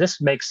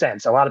 this makes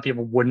sense. A lot of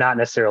people would not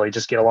necessarily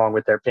just get along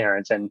with their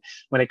parents. And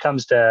when it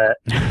comes to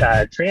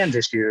trans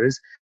issues,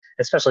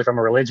 especially from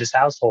a religious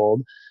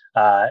household,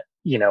 I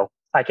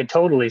could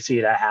totally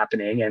see that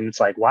happening. And it's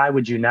like, why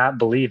would you not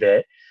believe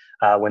it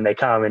when they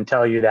come and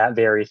tell you that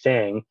very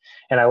thing?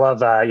 And I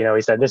love,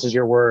 he said, this is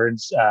your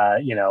words,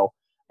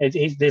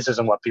 this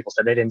isn't what people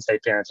said. They didn't say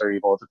parents are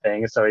evil. It's a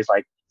thing. So he's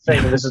like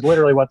saying this is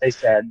literally what they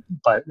said,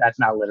 but that's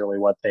not literally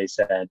what they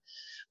said.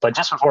 But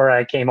just before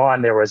I came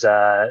on, there was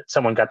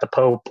someone got the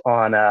Pope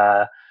on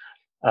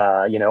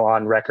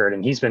on record,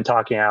 and he's been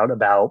talking out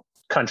about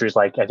countries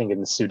like, I think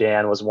in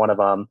Sudan was one of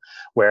them,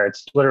 where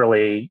it's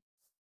literally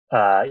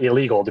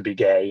illegal to be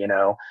gay,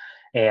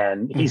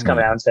 and he's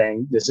coming out and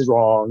saying this is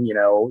wrong,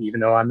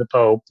 even though I'm the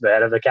Pope, the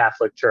head of the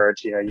Catholic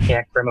Church, you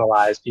can't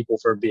criminalize people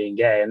for being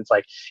gay. And it's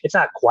like, it's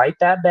not quite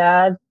that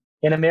bad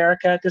in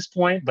America at this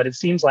point, but it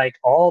seems like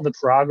all the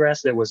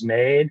progress that was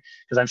made,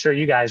 because I'm sure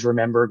you guys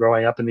remember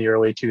growing up in the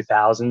early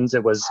 2000s,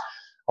 it was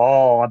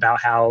all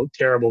about how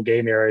terrible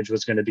gay marriage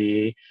was going to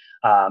be.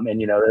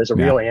 And, there's a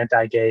real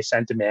anti-gay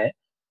sentiment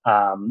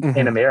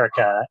in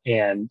America.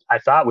 And I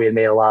thought we had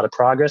made a lot of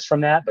progress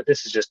from that, but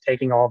this is just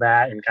taking all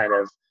that and kind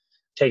of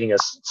taking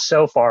us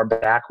so far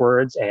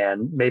backwards.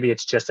 And maybe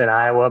it's just in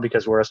Iowa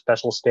because we're a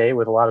special state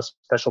with a lot of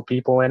special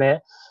people in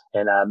it.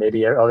 And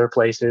maybe other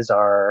places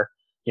are,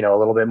 a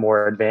little bit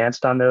more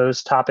advanced on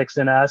those topics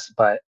than us.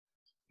 But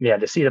yeah,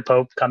 to see the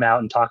Pope come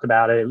out and talk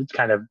about it, it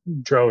kind of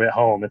drove it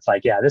home. It's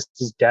like, yeah, this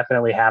is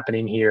definitely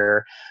happening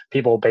here.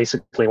 People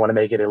basically want to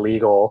make it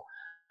illegal,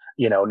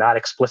 not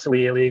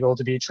explicitly illegal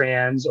to be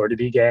trans or to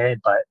be gay,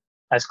 but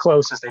as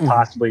close as they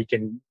possibly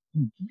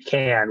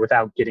can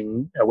without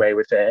getting away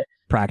with it.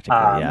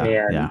 Practically,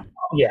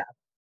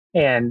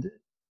 And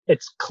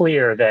it's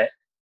clear that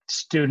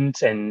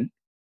students and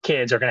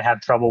kids are going to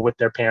have trouble with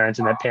their parents,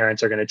 and that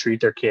parents are going to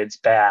treat their kids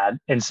bad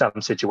in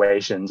some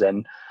situations.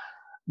 And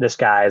this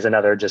guy is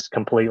another just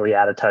completely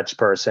out of touch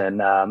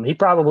person. He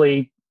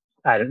probably,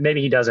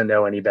 maybe he doesn't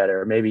know any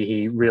better. Maybe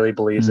he really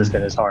believes this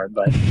in his heart,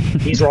 but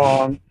he's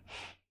wrong.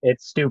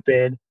 It's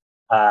stupid.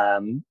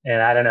 And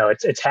I don't know,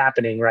 it's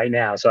happening right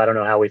now. So I don't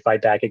know how we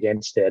fight back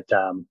against it.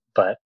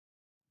 But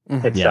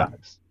it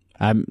sucks.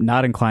 I'm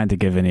not inclined to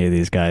give any of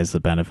these guys the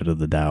benefit of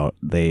the doubt.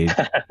 They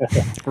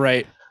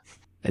right.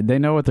 They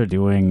know what they're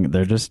doing.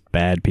 They're just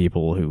bad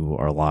people who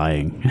are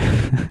lying.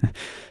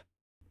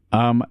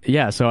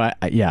 So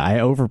I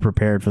over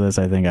prepared for this.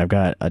 I think I've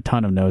got a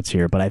ton of notes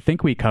here, but I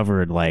think we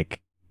covered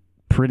like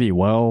pretty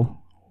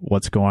well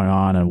what's going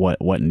on and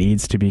what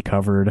needs to be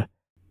covered.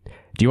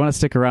 Do you want to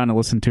stick around and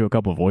listen to a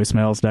couple of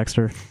voicemails,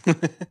 Dexter?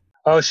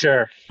 Oh,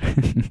 sure.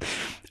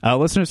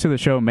 Listeners to the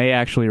show may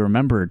actually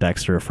remember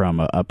Dexter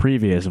from a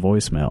previous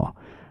voicemail.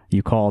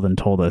 You called and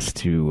told us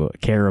to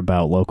care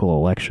about local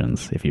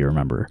elections, if you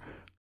remember.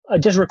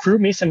 Just recruit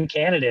me some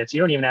candidates.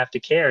 You don't even have to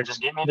care. Just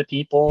get me the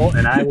people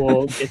and I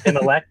will get them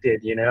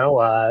elected.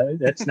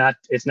 It's not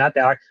that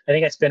hard. I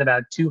think I spent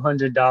about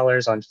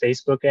 $200 on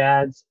Facebook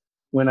ads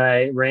when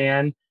I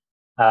ran.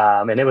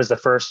 And it was the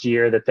first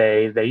year that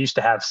they used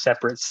to have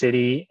separate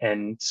city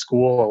and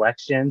school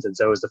elections. And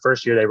so it was the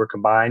first year they were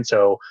combined.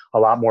 So a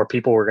lot more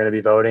people were going to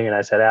be voting. And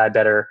I said, I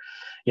better,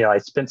 I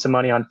spent some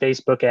money on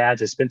Facebook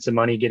ads. I spent some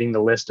money getting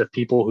the list of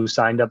people who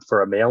signed up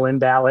for a mail-in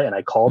ballot. And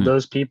I called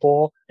those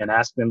people and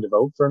asked them to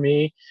vote for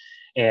me.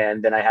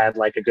 And then I had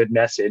like a good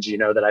message,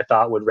 that I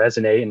thought would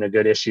resonate in a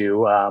good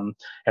issue. And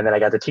then I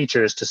got the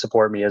teachers to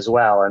support me as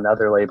well and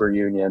other labor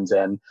unions.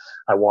 And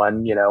I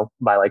won,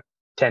 by like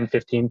 10,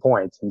 15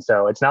 points. And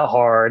so it's not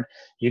hard.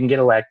 You can get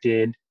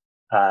elected,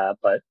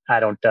 but I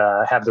don't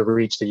have the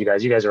reach that you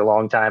guys are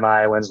longtime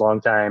Iowans,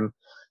 longtime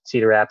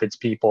Cedar Rapids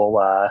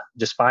people.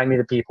 Just find me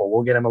the people.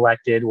 We'll get them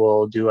elected.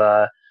 We'll do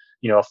a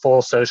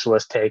full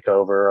socialist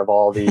takeover of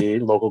all the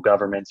local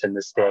governments in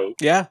the state.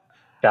 Yeah.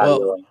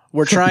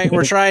 We're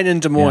trying in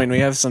Des Moines. We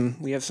have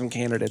some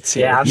candidates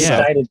here. Yeah, I'm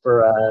excited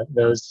for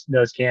those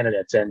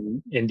candidates.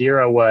 And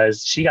Indira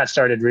she got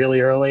started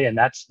really early, and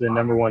that's the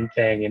number one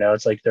thing.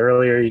 It's like the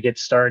earlier you get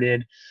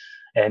started,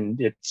 and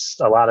it's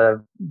a lot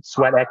of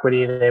sweat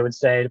equity, they would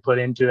say, to put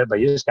into it, but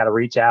you just got to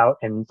reach out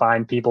and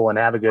find people and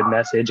have a good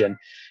message. And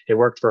it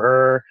worked for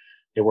her.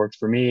 It worked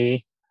for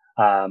me.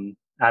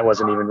 I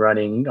wasn't even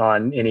running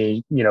on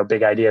any,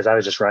 big ideas. I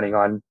was just running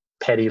on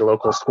petty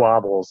local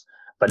squabbles.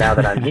 But now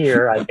that I'm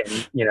here, I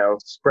can,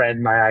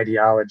 spread my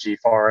ideology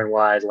far and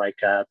wide like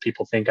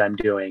people think I'm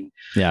doing.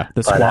 Yeah,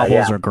 the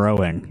squabbles are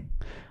growing.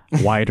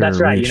 Wider That's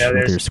right. reach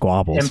with your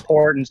squabbles.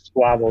 Important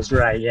squabbles,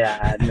 right,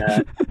 yeah.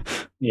 And,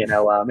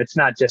 it's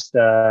not just,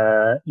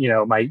 I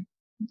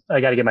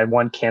got to get my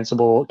one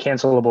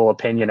cancelable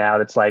opinion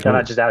out. It's like, I'm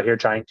not just out here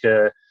trying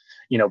to,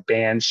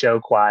 ban show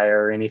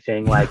choir or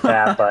anything like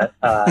that. But,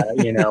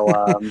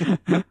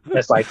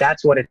 it's like,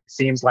 that's what it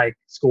seems like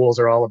schools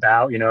are all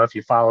about. If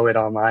you follow it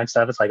online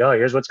stuff, it's like, oh,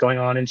 here's what's going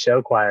on in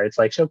show choir. It's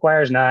like, show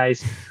choir is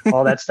nice.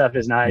 All that stuff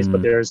is nice.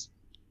 But there was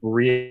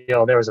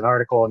an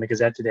article in the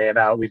Gazette today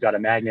about, we've got a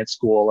magnet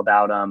school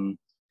about,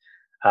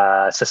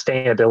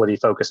 sustainability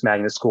focused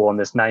magnet school. And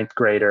this ninth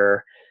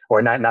grader,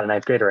 or not a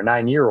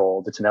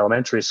 9-year-old, it's an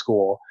elementary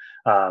school.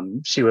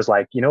 She was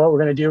like, you know what we're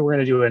going to do? We're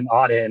going to do an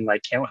audit and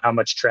like count how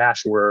much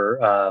trash we're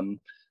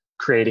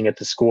creating at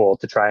the school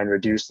to try and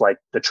reduce like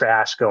the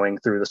trash going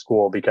through the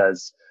school,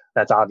 because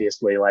that's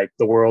obviously like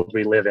the world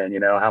we live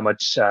in, how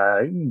much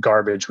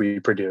garbage we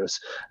produce.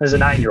 As a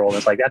 9-year-old,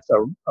 it's like, that's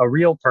a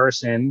real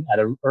person at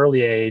an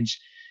early age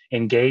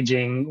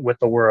engaging with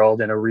the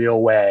world in a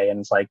real way. And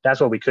it's like,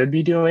 that's what we could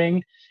be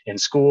doing in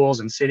schools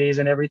and cities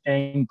and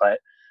everything. But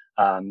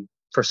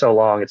for so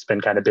long, it's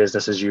been kind of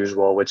business as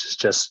usual, which is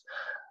just,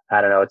 I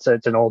don't know. It's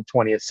an old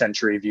 20th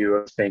century view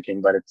of thinking,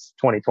 but it's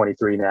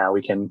 2023 now.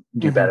 We can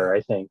do better,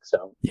 I think.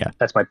 So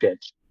that's my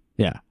pitch.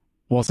 Yeah.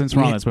 Well, since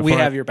we're on this, we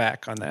have your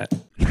back on that.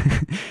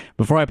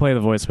 Before I play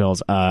the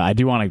voicemails, I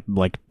do want to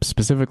like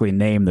specifically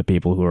name the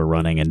people who are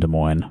running in Des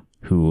Moines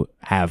who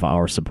have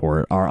our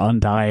support, our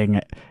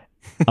undying,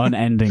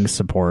 unending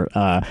support.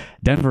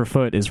 Denver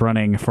Foot is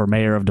running for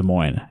mayor of Des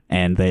Moines,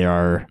 and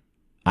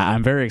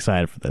I'm very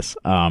excited for this.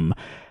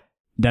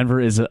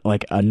 Denver is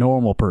like a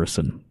normal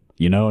person.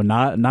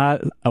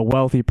 Not a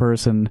wealthy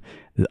person,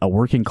 a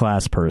working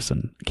class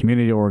person,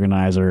 community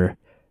organizer,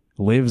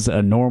 lives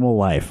a normal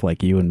life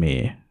like you and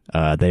me.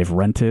 They've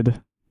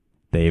rented,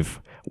 they've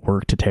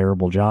worked a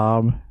terrible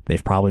job,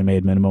 they've probably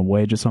made minimum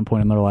wage at some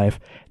point in their life.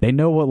 They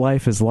know what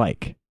life is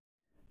like,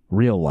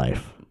 real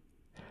life.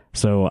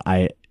 So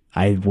I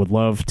would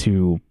love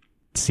to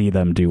see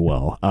them do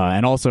well.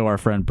 And also our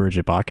friend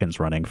Bridget Botkins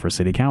running for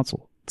city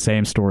council.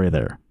 Same story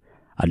there.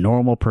 A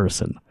normal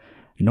person.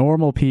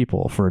 Normal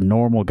people for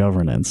normal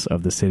governance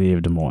of the city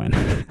of Des Moines.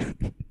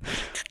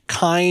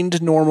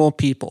 kind, normal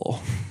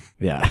people.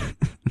 Yeah.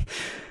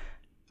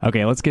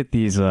 Okay, let's get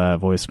these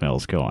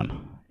voicemails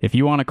going. If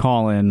you want to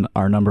call in,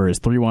 our number is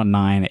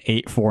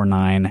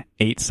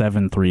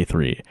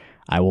 319-849-8733.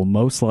 I will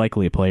most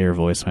likely play your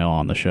voicemail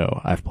on the show.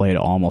 I've played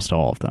almost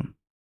all of them.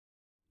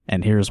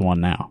 And here's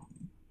one now.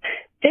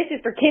 This is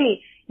for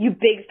Kimmy, you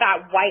big,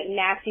 fat, white,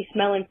 nasty,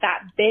 smelling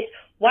fat bitch.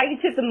 Why you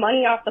took the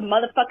money off the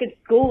motherfucking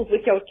schools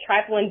with your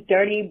trifling,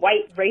 dirty,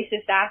 white,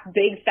 racist ass,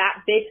 big,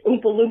 fat bitch,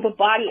 oompa loompa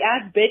body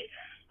ass bitch.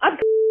 I'm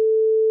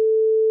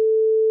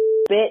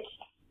bitch.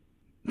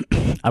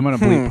 I'm going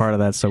to bleep part of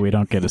that so we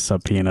don't get a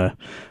subpoena.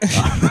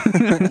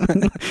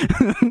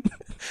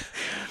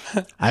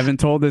 I've been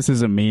told this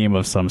is a meme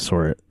of some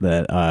sort,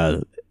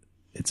 that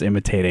it's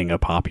imitating a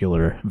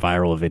popular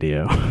viral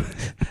video.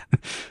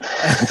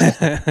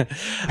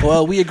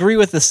 Well, we agree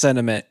with the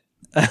sentiment.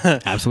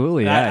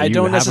 Absolutely, yeah. I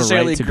don't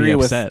necessarily agree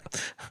with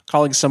upset.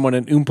 calling someone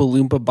an oompa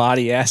loompa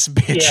body ass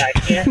bitch. Yeah, I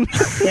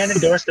can't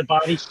endorse the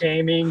body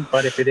shaming,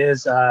 but if it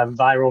is a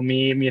viral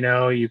meme,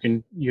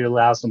 you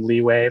allow some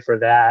leeway for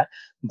that.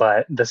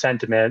 But the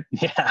sentiment,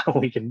 yeah,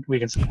 we can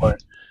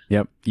support.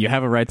 Yep, you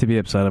have a right to be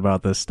upset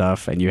about this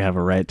stuff, and you have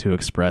a right to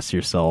express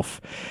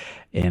yourself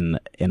in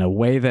a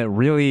way that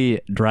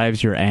really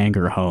drives your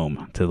anger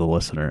home to the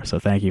listener. So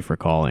thank you for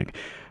calling.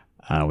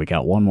 We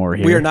got one more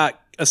here. We are not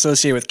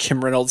associated with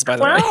Kim Reynolds, by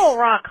the way. Well,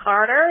 Rock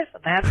Harders,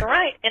 that's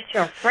right. It's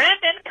your friend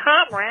and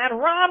comrade,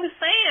 Rob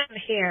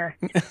Sand here.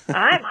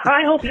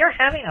 I hope you're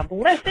having a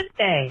blessed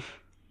day.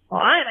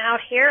 Well, I'm out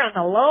here on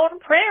the Lone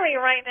Prairie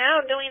right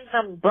now doing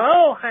some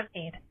bow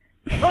hunting.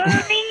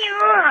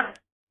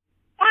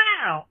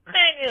 Wow,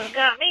 I just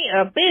got me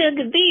a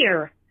big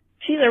deer.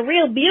 She's a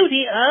real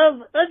beauty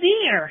of a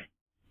deer.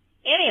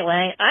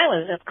 Anyway, I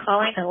was just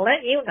calling to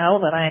let you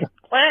know that I'm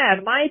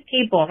glad my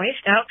people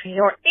reached out to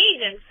your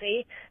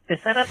agency to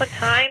set up a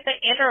time to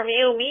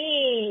interview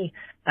me.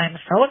 I'm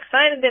so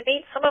excited to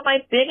meet some of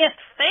my biggest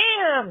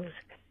fans.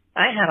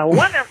 I had a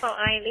wonderful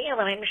idea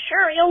that I'm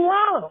sure you'll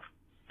love.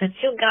 Since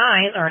you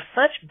guys are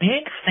such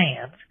big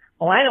fans,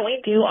 why don't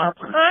we do our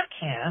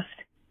podcast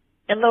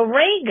in the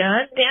Ray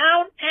Gun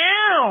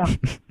downtown?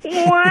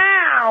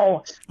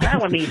 Wow!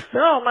 That would be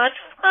so much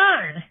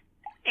fun.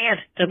 And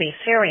to be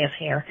serious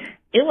here,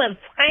 it would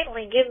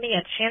finally give me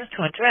a chance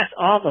to address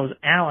all those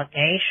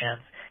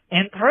allegations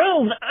and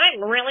prove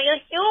I'm really a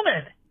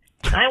human.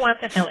 I want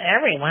to tell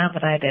everyone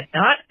that I did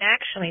not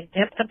actually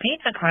dip the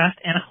pizza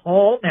crust in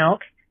whole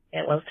milk.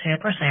 It was 2%.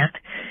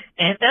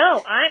 And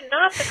no, I'm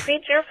not the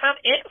creature from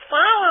It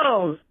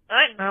Follows.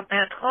 I'm not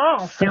that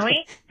tall,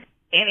 silly.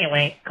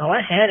 Anyway, go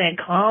ahead and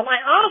call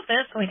my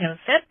office so we can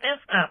set this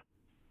up.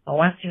 But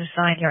once you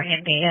sign your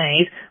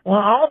NDAs, we'll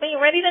all be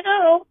ready to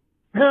go.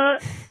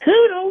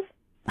 Toodles.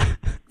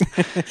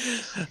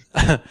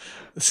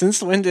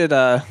 Since when did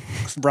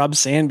Rob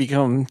Sand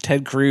become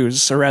Ted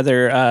Cruz, or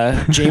rather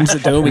James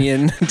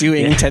Adomian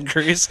doing Ted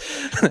Cruz?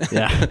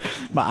 Yeah,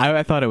 but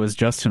I thought it was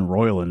Justin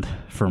Roiland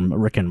from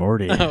Rick and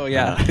Morty. Oh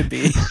yeah, could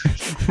be.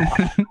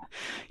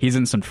 He's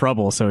in some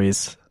trouble, so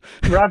he's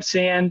Rob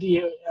Sand.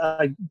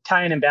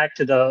 Tying him back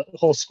to the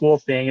whole school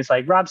thing, it's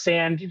like Rob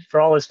Sand,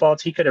 for all his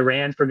faults, he could have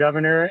ran for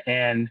governor,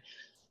 and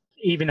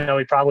even though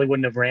he probably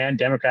wouldn't have ran,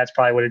 Democrats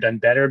probably would have done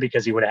better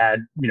because he would have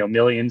had,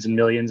 millions and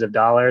millions of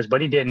dollars,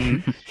 but he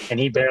didn't. And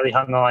he barely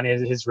hung on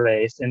his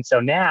race. And so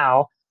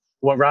now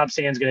what Rob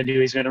Sand's going to do,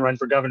 he's going to run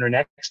for governor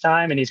next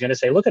time. And he's going to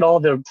say, look at all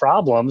the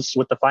problems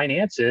with the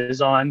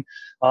finances on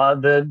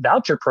the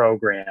voucher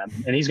program.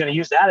 And he's going to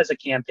use that as a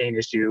campaign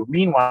issue.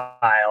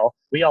 Meanwhile,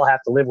 we all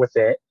have to live with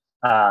it,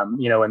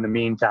 in the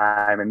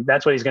meantime. And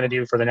that's what he's going to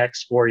do for the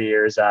next 4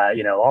 years.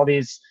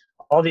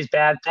 All these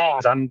bad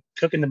things. I'm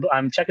checking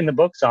the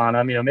books on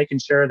them, making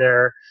sure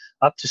they're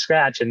up to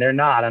scratch, and they're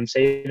not. I'm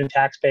saving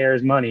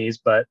taxpayers' monies,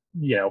 but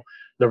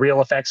the real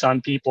effects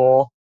on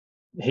people,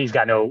 he's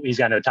got no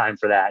time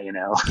for that,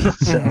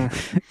 So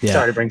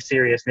sorry to bring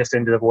seriousness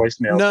into the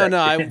voicemail. No,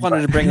 I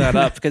wanted to bring that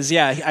up because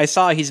I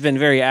saw he's been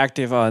very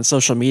active on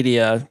social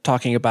media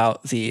talking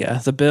about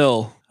the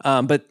bill.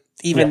 But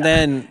even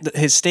then,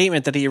 his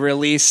statement that he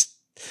released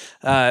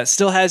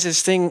still has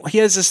his thing. He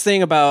has this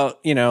thing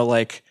about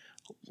like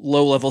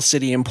low-level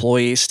city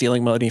employees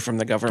stealing money from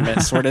the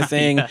government sort of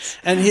thing. Yes.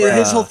 And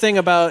his whole thing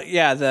about,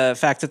 the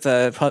fact that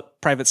the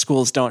private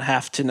schools don't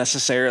have to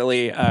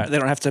necessarily, they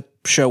don't have to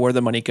show where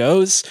the money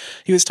goes.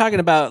 He was talking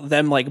about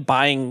them like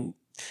buying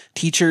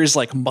teachers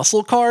like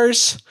muscle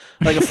cars,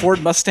 like a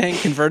Ford Mustang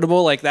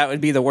convertible. Like that would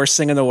be the worst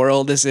thing in the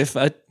world, is if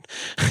a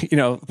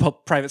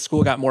private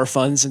school got more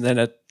funds and then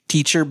a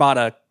teacher bought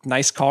a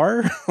nice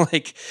car.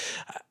 Like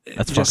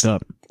that's fucked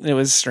up. It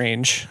was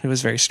strange. It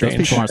was very strange.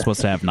 Those people aren't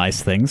supposed to have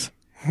nice things.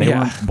 They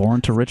weren't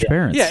born to rich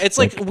parents. Yeah, it's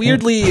like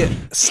weirdly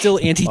still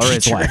anti-teacher. Or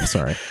his wife,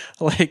 sorry.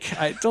 Like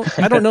I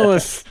don't know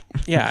if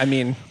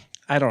I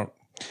don't.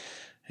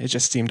 It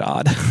just seemed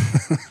odd.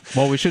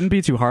 Well, we shouldn't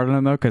be too hard on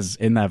him though, because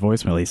in that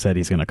voicemail he said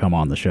he's going to come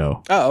on the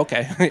show. Oh,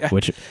 okay. Yeah.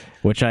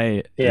 Which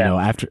I, you know,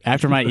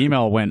 after my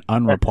email went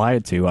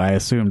unreplied to, I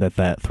assumed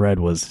that thread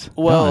was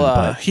Well,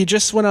 done, but he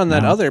just went on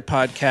that other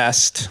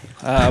podcast.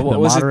 What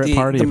was it?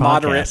 The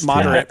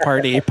Moderate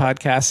Party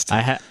podcast.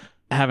 I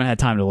haven't had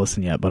time to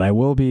listen yet, but I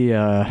will be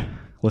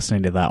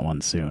listening to that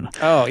one soon.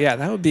 Oh, yeah,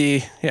 that would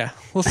be,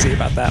 we'll see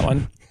about that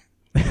one.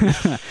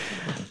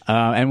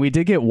 And we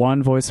did get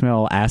one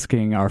voicemail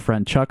asking our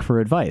friend Chuck for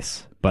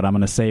advice, but I'm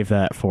going to save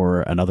that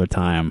for another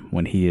time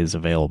when he is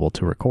available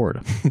to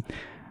record.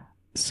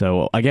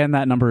 So again,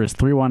 that number is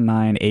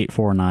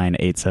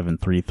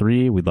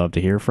 319-849-8733. We'd love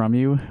to hear from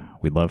you.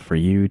 We'd love for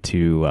you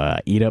to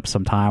eat up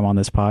some time on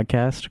this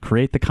podcast,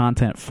 create the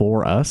content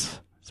for us.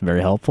 It's very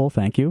helpful.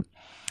 Thank you.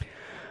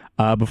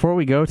 Before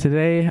we go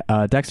today,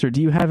 Dexter,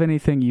 do you have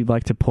anything you'd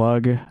like to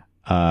plug?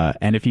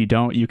 And if you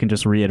don't, you can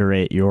just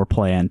reiterate your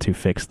plan to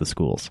fix the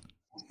schools.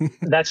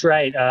 That's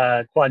right.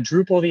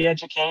 Quadruple the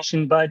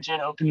education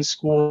budget, open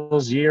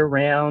schools year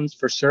round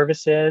for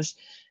services.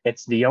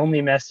 It's the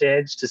only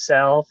message to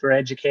sell for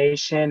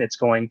education. It's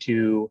going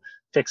to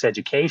fix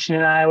education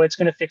in Iowa. It's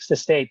going to fix the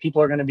state.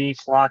 People are going to be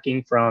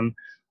flocking from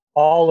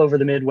all over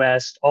the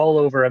Midwest, all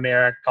over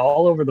America,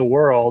 all over the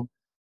world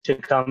to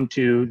come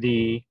to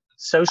the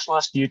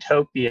socialist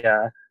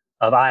utopia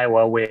of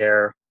Iowa,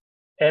 where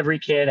every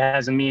kid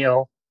has a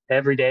meal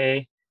every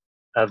day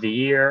of the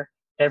year.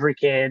 Every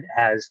kid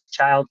has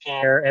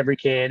childcare. Every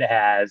kid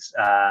has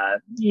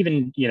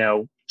even,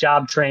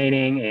 job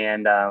training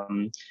and,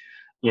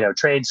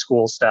 trade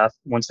school stuff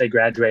once they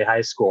graduate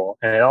high school.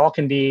 And it all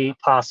can be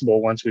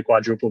possible once we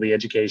quadruple the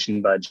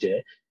education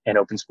budget and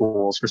open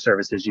schools for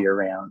services year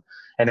round.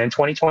 And then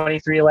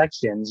 2023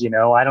 elections,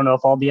 I don't know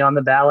if I'll be on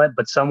the ballot,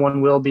 but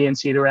someone will be in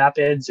Cedar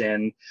Rapids,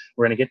 and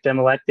we're going to get them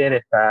elected.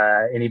 If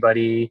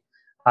anybody,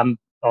 I'll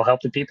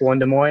help the people in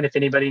Des Moines. If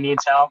anybody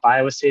needs help,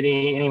 Iowa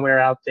City, anywhere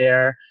out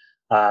there,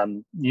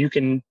 you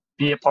can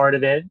be a part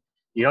of it.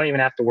 You don't even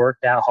have to work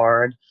that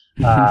hard.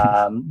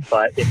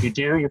 But if you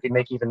do, you can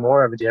make even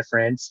more of a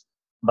difference.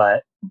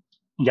 But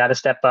you got to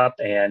step up,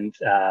 and,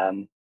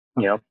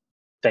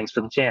 thanks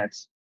for the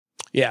chance.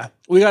 Yeah,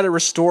 we got to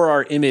restore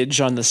our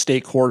image on the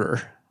state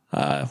quarter,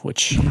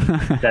 which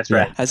that's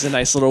right. Has a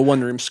nice little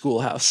one-room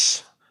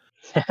schoolhouse.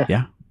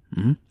 Yeah.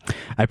 Mm-hmm.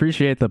 I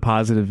appreciate the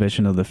positive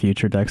vision of the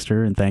future,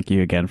 Dexter, and thank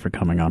you again for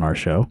coming on our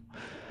show.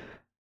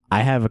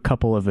 I have a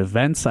couple of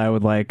events I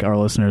would like our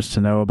listeners to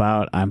know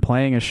about. I'm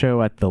playing a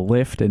show at The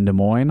Lift in Des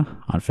Moines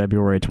on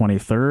February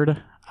 23rd.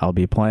 I'll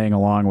be playing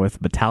along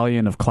with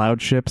Battalion of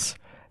Cloud Ships,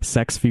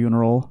 Sex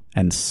Funeral,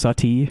 and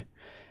Sutty.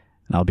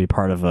 And I'll be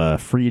part of a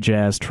free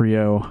jazz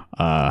trio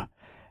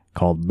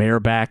called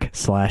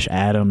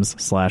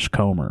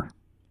Bareback/Adams/Comer.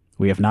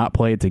 We have not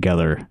played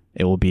together.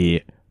 It will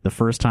be the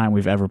first time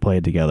we've ever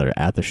played together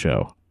at the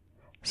show.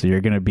 So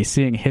you're going to be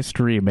seeing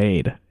history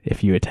made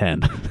if you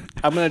attend.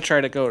 I'm going to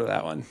try to go to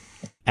that one.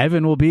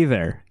 Evan will be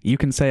there. You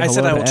can say hello. I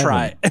said I will Evan.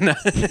 try.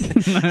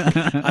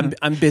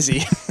 I'm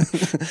busy.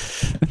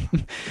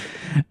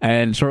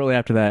 And shortly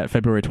after that,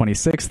 February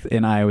 26th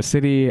in Iowa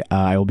City,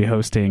 I will be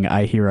hosting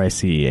I Hear I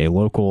See, a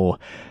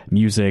local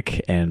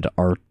music and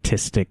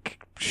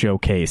artistic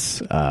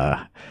showcase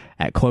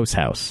at Close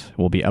House.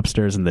 We'll be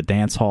upstairs in the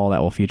dance hall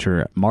that will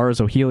feature Mars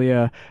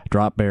Ohelia,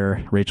 Drop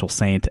Bear, Rachel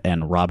Saint,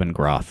 and Robin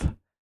Groth.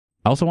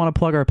 I also want to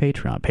plug our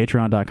Patreon,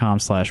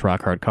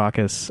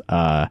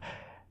 patreon.com/rockhardcaucus.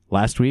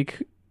 Last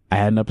week, I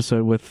had an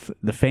episode with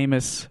the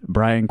famous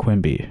Brian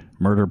Quimby,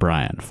 Murder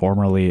Brian,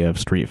 formerly of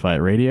Street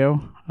Fight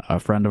Radio,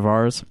 a friend of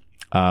ours.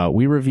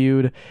 We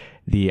reviewed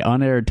the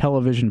unaired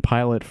television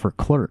pilot for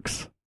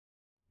Clerks,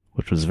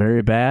 which was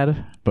very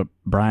bad, but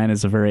Brian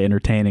is a very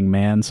entertaining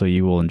man, so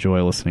you will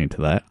enjoy listening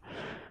to that.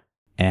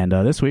 And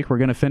this week, we're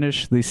going to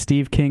finish the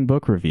Steve King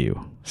book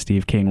review.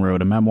 Steve King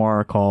wrote a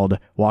memoir called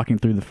Walking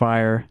Through the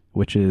Fire,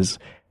 which is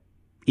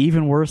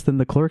even worse than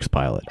the Clerks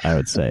pilot, I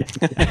would say.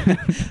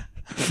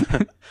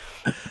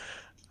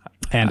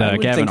 And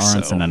Gavin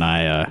Aronson and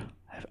I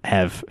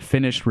have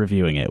finished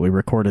reviewing it. We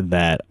recorded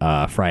that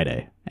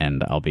Friday,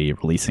 and I'll be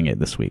releasing it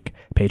this week.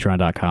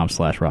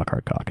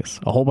 Patreon.com/rockhardcaucus.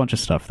 A whole bunch of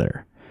stuff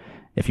there.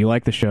 If you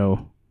like the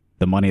show,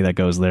 the money that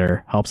goes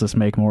there helps us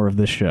make more of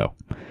this show.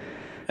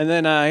 And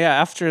then,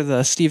 after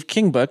the Steve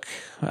King book,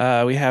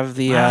 we have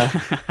the...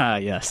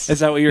 yes. Is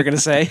that what you were going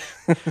to say?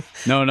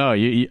 No.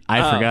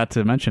 I forgot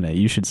to mention it.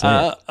 You should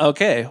say it.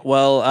 Okay.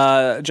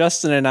 Well,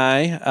 Justin and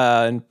I,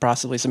 and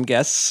possibly some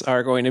guests,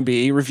 are going to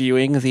be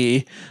reviewing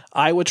the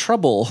Iowa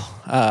Trouble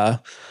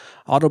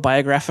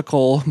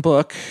autobiographical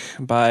book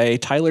by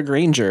Tyler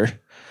Granger,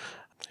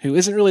 who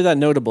isn't really that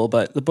notable,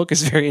 but the book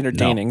is very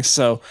entertaining. No.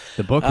 So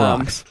the book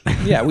rocks.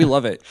 Yeah, we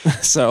love it.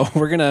 So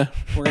we're gonna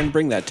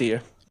bring that to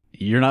you.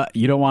 You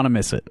don't want to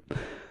miss it.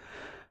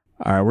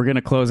 All right, we're going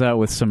to close out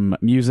with some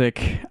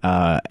music.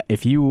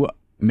 If you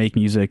make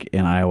music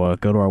in Iowa,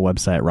 go to our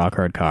website,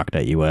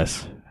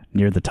 rockhardcock.us.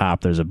 Near the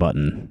top, there's a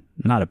button,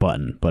 not a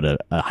button, but a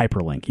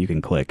hyperlink you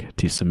can click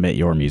to submit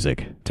your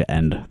music to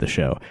end the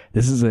show.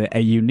 This is a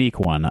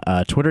unique one.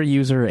 Twitter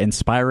user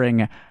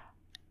Inspiring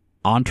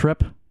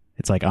Entrep.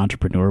 It's like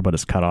entrepreneur, but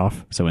it's cut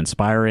off. So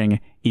inspiring,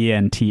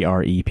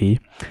 ENTREP.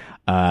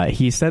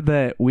 He said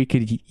that we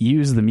could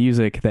use the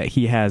music that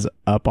he has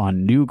up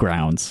on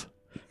Newgrounds.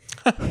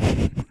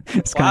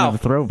 It's kind of a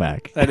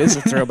throwback. That is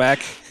a throwback.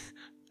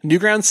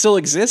 Newgrounds still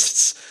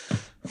exists?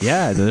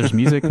 Yeah, there's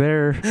music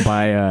there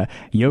by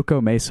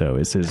Yoko Meso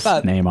is his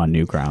name on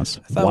Newgrounds.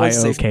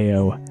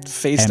 YOKO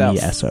phased out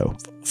MESO.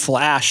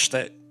 Flash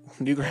that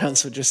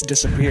Newgrounds would just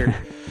disappear.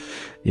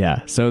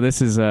 Yeah, so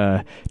this is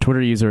a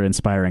Twitter user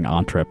inspiring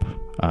Entrep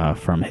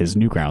from his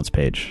Newgrounds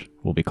page.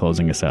 We'll be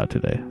closing us out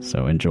today,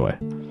 so enjoy.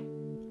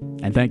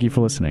 And thank you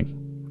for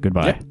listening.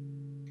 Goodbye. Yep.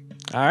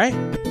 All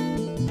right.